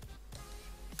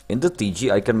 In the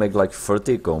TG I can make like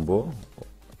 30 combo.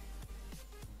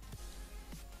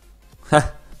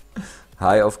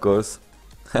 Hi, of course.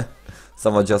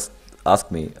 Someone just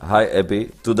asked me, "Hi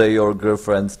Abby, today your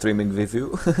girlfriend streaming with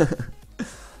you?"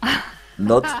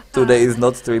 Not today is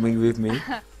not streaming with me.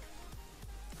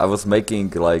 I was making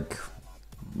like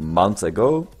months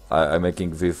ago. I'm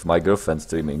making with my girlfriend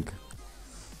streaming.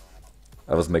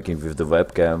 I was making with the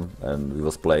webcam, and we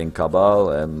was playing Cabal,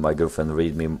 and my girlfriend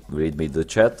read me the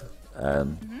chat,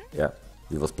 and yeah,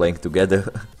 we was playing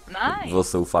together. Nice. It was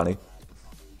so funny.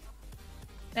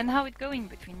 And how it going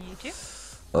between you two?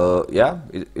 Yeah,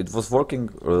 it was working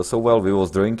so well. We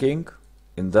was drinking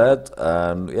in that,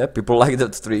 and yeah, people like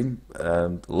that stream,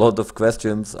 and a lot of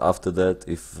questions after that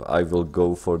if I will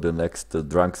go for the next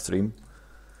drunk stream.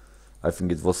 I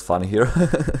think it was fun here.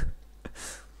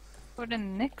 For the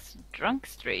next drunk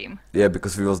stream? Yeah,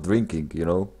 because we was drinking, you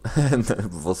know, and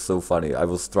it was so funny. I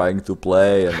was trying to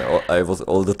play, and I was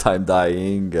all the time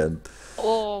dying, and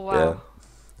oh wow. Yeah.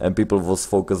 And people was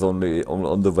focused only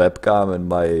on the webcam and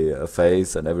my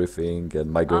face and everything,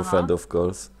 and my girlfriend, of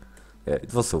course. Yeah,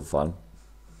 it was so fun.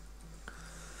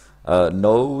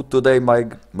 No, today my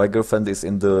girlfriend is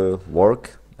in the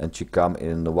work, and she come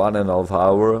in 1.5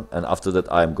 hours, and after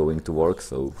that I'm going to work,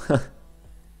 so...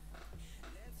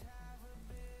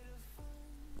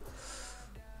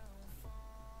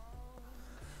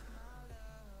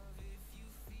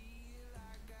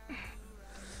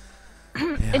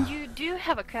 Yeah. And you do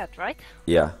have a cat, right?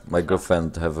 Yeah, my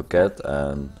girlfriend have a cat,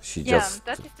 and she just...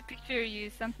 Yeah, that is the picture you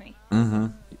sent me.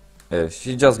 Yeah,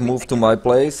 she just moved to my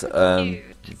place, and...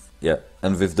 Cute. Yeah,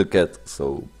 and with the cat,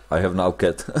 so I have now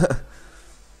cat.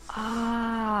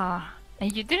 Ah,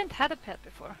 and you didn't have a pet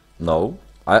before? No,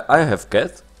 I have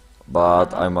cat,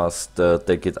 but I must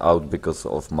take it out because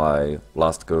of my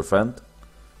last girlfriend.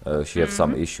 She have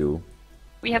some issue.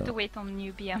 We have to wait on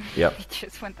new BM. Yeah. It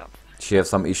just went up. She have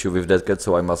some issue with that cat,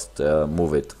 so I must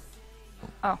move it.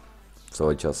 Oh.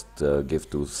 So I just give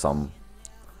to some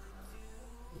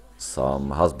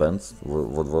husbands.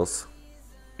 What was?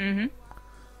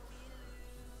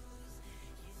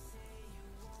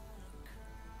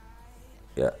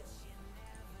 Yeah.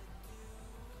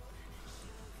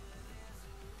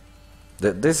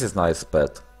 This is nice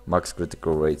pet. Max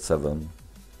critical rate 7.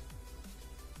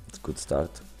 It's good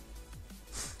start.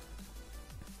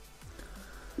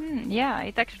 Yeah,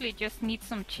 it actually just needs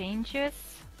some changes.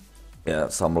 Yeah,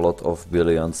 some lot of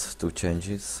billions to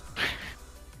changes.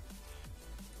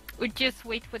 We just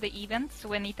wait for the events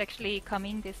when it actually come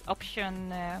in this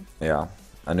option. Yeah,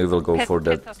 and you will go pet, for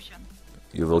that. pet option.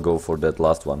 You will go for that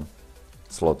last one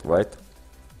slot, right?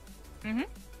 Mm-hmm.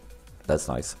 That's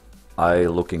nice. I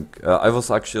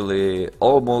was actually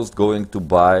almost going to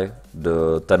buy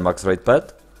the 10 max rate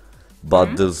pet,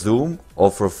 but the Zoom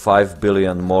offer 5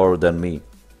 billion more than me,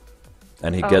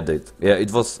 and he get it. Yeah,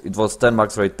 it was 10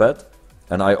 max rate pet,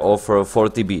 and I offer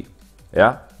 40B.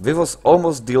 Yeah, we was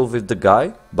almost deal with the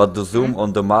guy, but the Zoom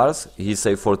on the Mars, he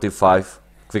say 45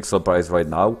 quicksell price right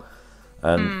now,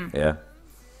 and yeah,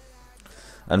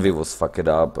 and we was fuck it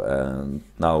up, and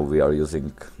now we are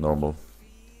using normal.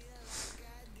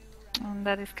 And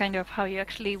that is kind of how you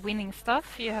actually winning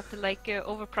stuff. You have to like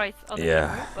overprice other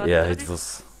Yeah, people. But yeah, that it is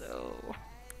was. so...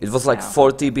 It was like Yeah.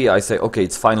 40B. I say, okay,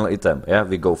 it's final item. Yeah,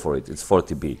 we go for it. It's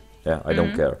 40B. Yeah, I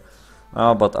don't care.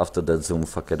 But after that, Zoom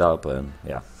fuck it up, and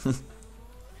yeah.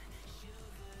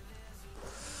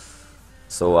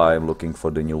 So I'm looking for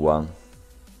the new one,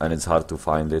 and it's hard to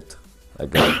find it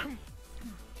again.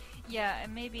 Yeah,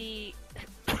 and maybe...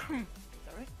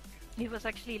 Sorry. He was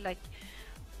actually like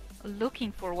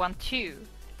looking for one too.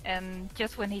 And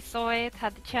just when he saw it,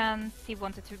 had the chance, he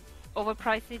wanted to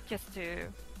overprice it just to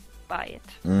buy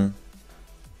it.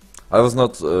 I was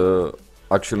not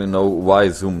actually know why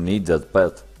Zoom need that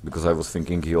pet, because I was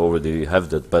thinking he already have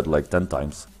that pet like 10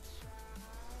 times.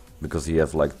 Because he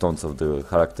have like tons of the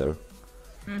character.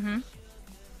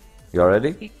 You are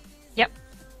ready? Yep.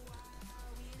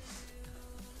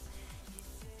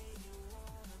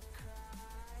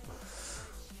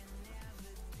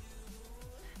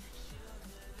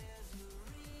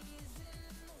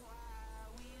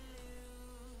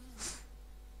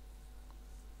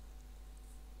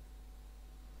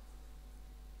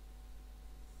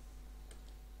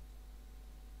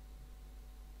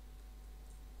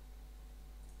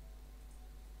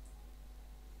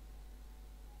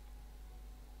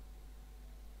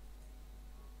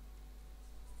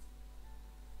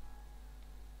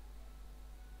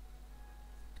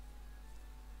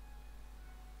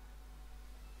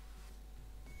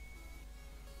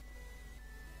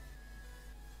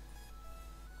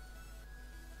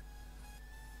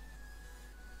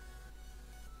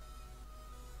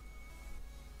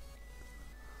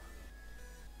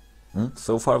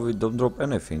 So far we don't drop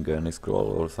anything, any scroll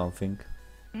or something.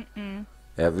 Mm-mm.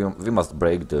 Yeah, we must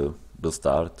break the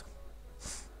start.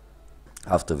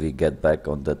 After we get back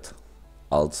on that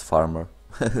alts farmer.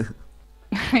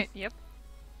 Yep.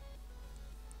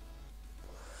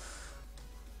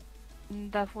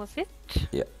 That was it.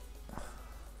 Yeah.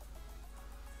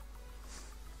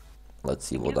 Let's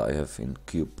see what I have in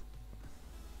cube.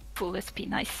 Full SP,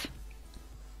 nice.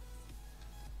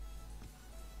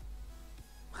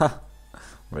 Ha!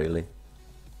 Really?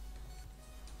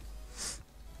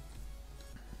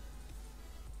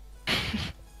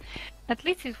 At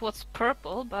least it was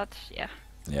purple, but yeah,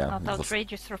 Yeah, not it was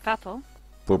outrageous or fatal.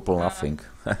 purple nothing.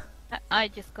 I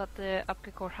just got the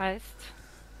Apricot heist.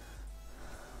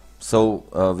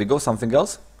 So, we go something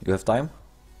else? You have time?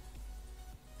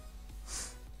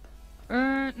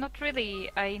 Not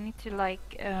really. I need to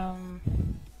like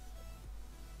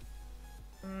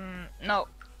no,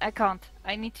 I can't.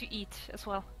 I need to eat as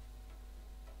well.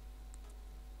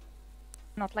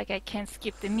 Not like I can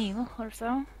skip the meal or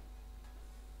so.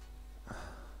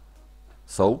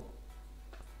 So?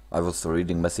 I was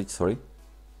reading message, sorry.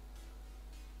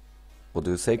 What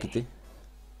do you say, Kitty?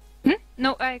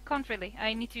 No, I can't really.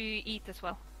 I need to eat as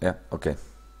well. Yeah, okay.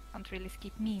 Can't really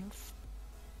skip meals.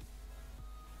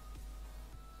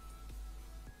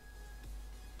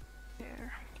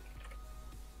 There.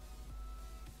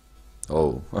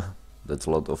 Oh, that's a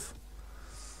lot of...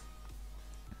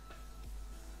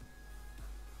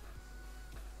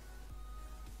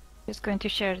 Just going to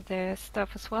share the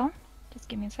stuff as well. Just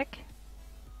give me a sec.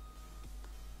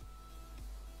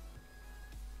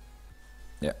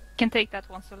 Yeah. Can take that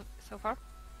one so far.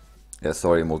 Yeah,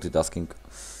 sorry, multitasking.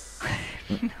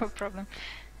 No problem.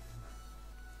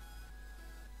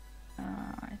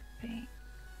 I think.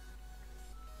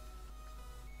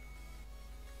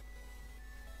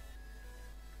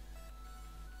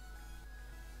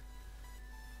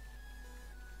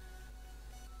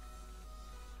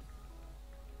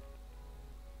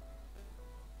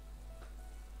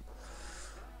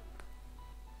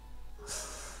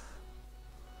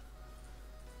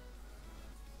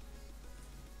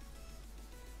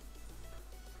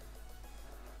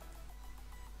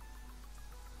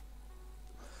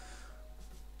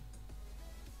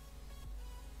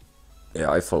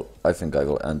 Yeah, I think I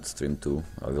will end stream too.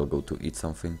 I will go to eat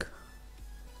something.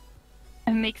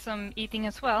 And make some eating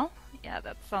as well. Yeah,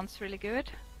 that sounds really good.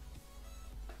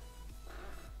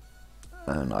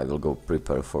 And I will go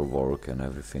prepare for work and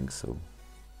everything, so...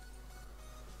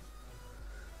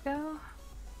 Go.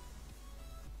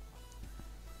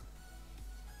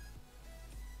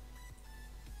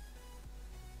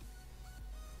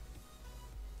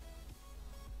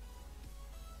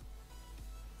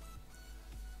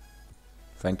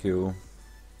 Thank you.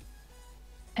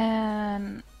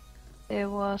 And there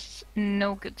was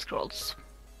no good scrolls.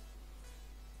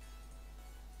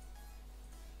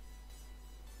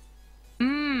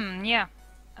 Yeah.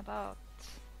 About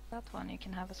that one you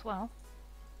can have as well.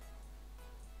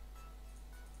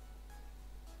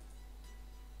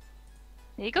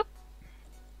 There you go.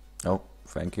 Oh,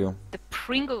 thank you. The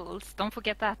Pringles, don't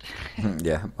forget that.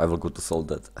 Yeah, I will go to sell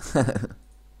that.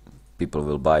 People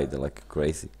will buy it like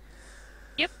crazy.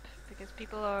 Yep, because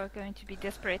people are going to be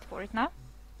desperate for it now.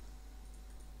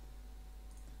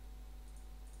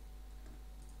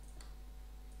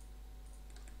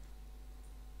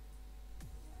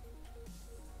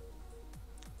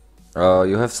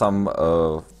 You have some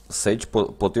Sage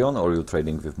Potion, or you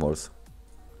trading with Morse?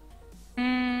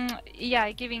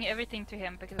 Yeah, giving everything to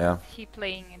him because Yeah. he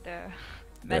playing the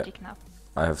magic now.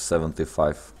 I have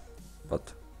 75,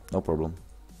 but no problem.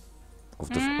 Of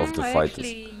the I'm fighters.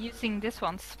 actually using this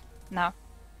ones now.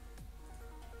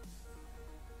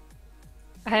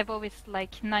 I have always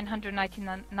like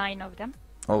 999 of them.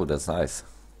 Oh, that's nice.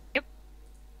 Yep.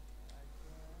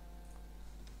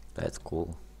 That's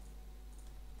cool.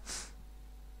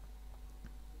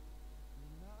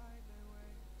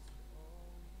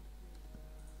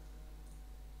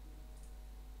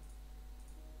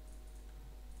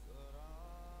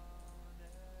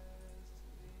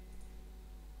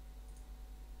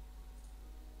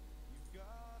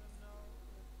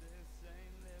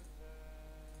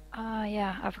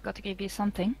 Yeah, I forgot to give you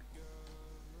something.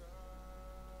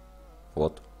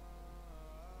 What?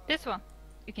 This one.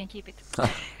 You can keep it.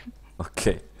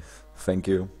 Okay. Thank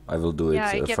you. I will do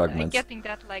Yeah, it I'm fragments. getting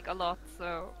that like a lot,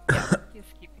 so yeah,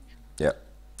 just keep it. Yeah.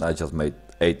 I just made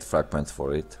 8 fragments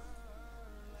for it.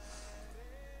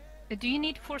 Do you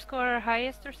need 4 score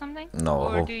highest or something? No,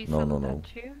 Or do you no, sell no, that no.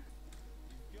 too?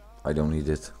 I don't need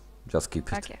it. Just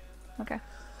keep it. Okay, okay.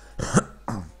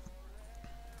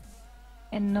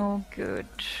 And no good.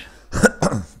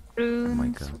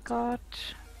 Runes God. we got.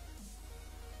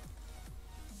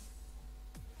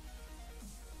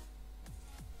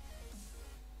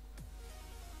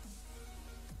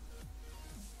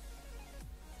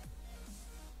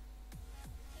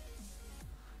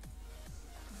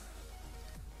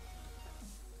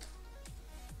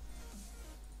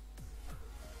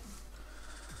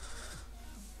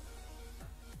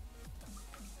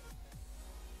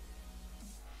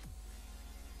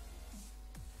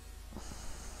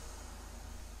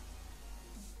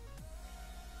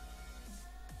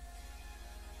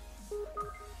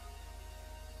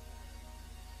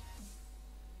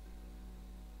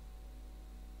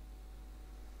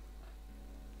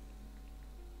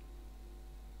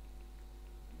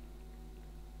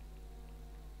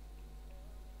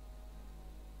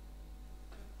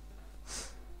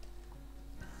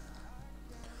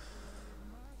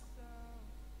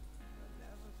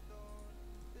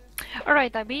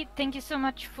 Alright, Abby, thank you so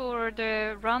much for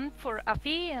the run for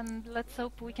Afi, and let's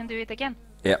hope we can do it again.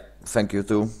 Yeah. Thank you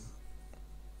too.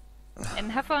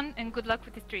 And have fun, and good luck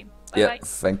with the stream. Bye Yeah. bye.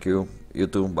 Thank you. You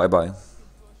too. Bye bye.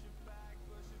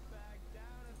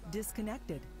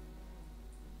 Disconnected.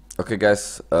 Okay,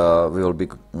 guys. We will be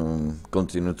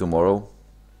continue tomorrow.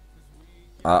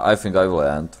 I think I will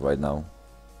end right now.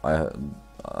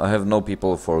 I have no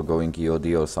people for going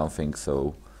EOD or something,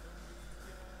 so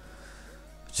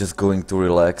just going to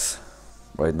relax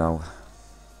right now.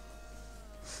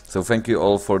 So thank you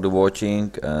all for the watching,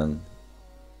 and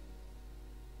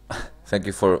thank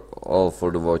you for all for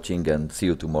the watching, and see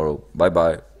you tomorrow. Bye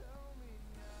bye.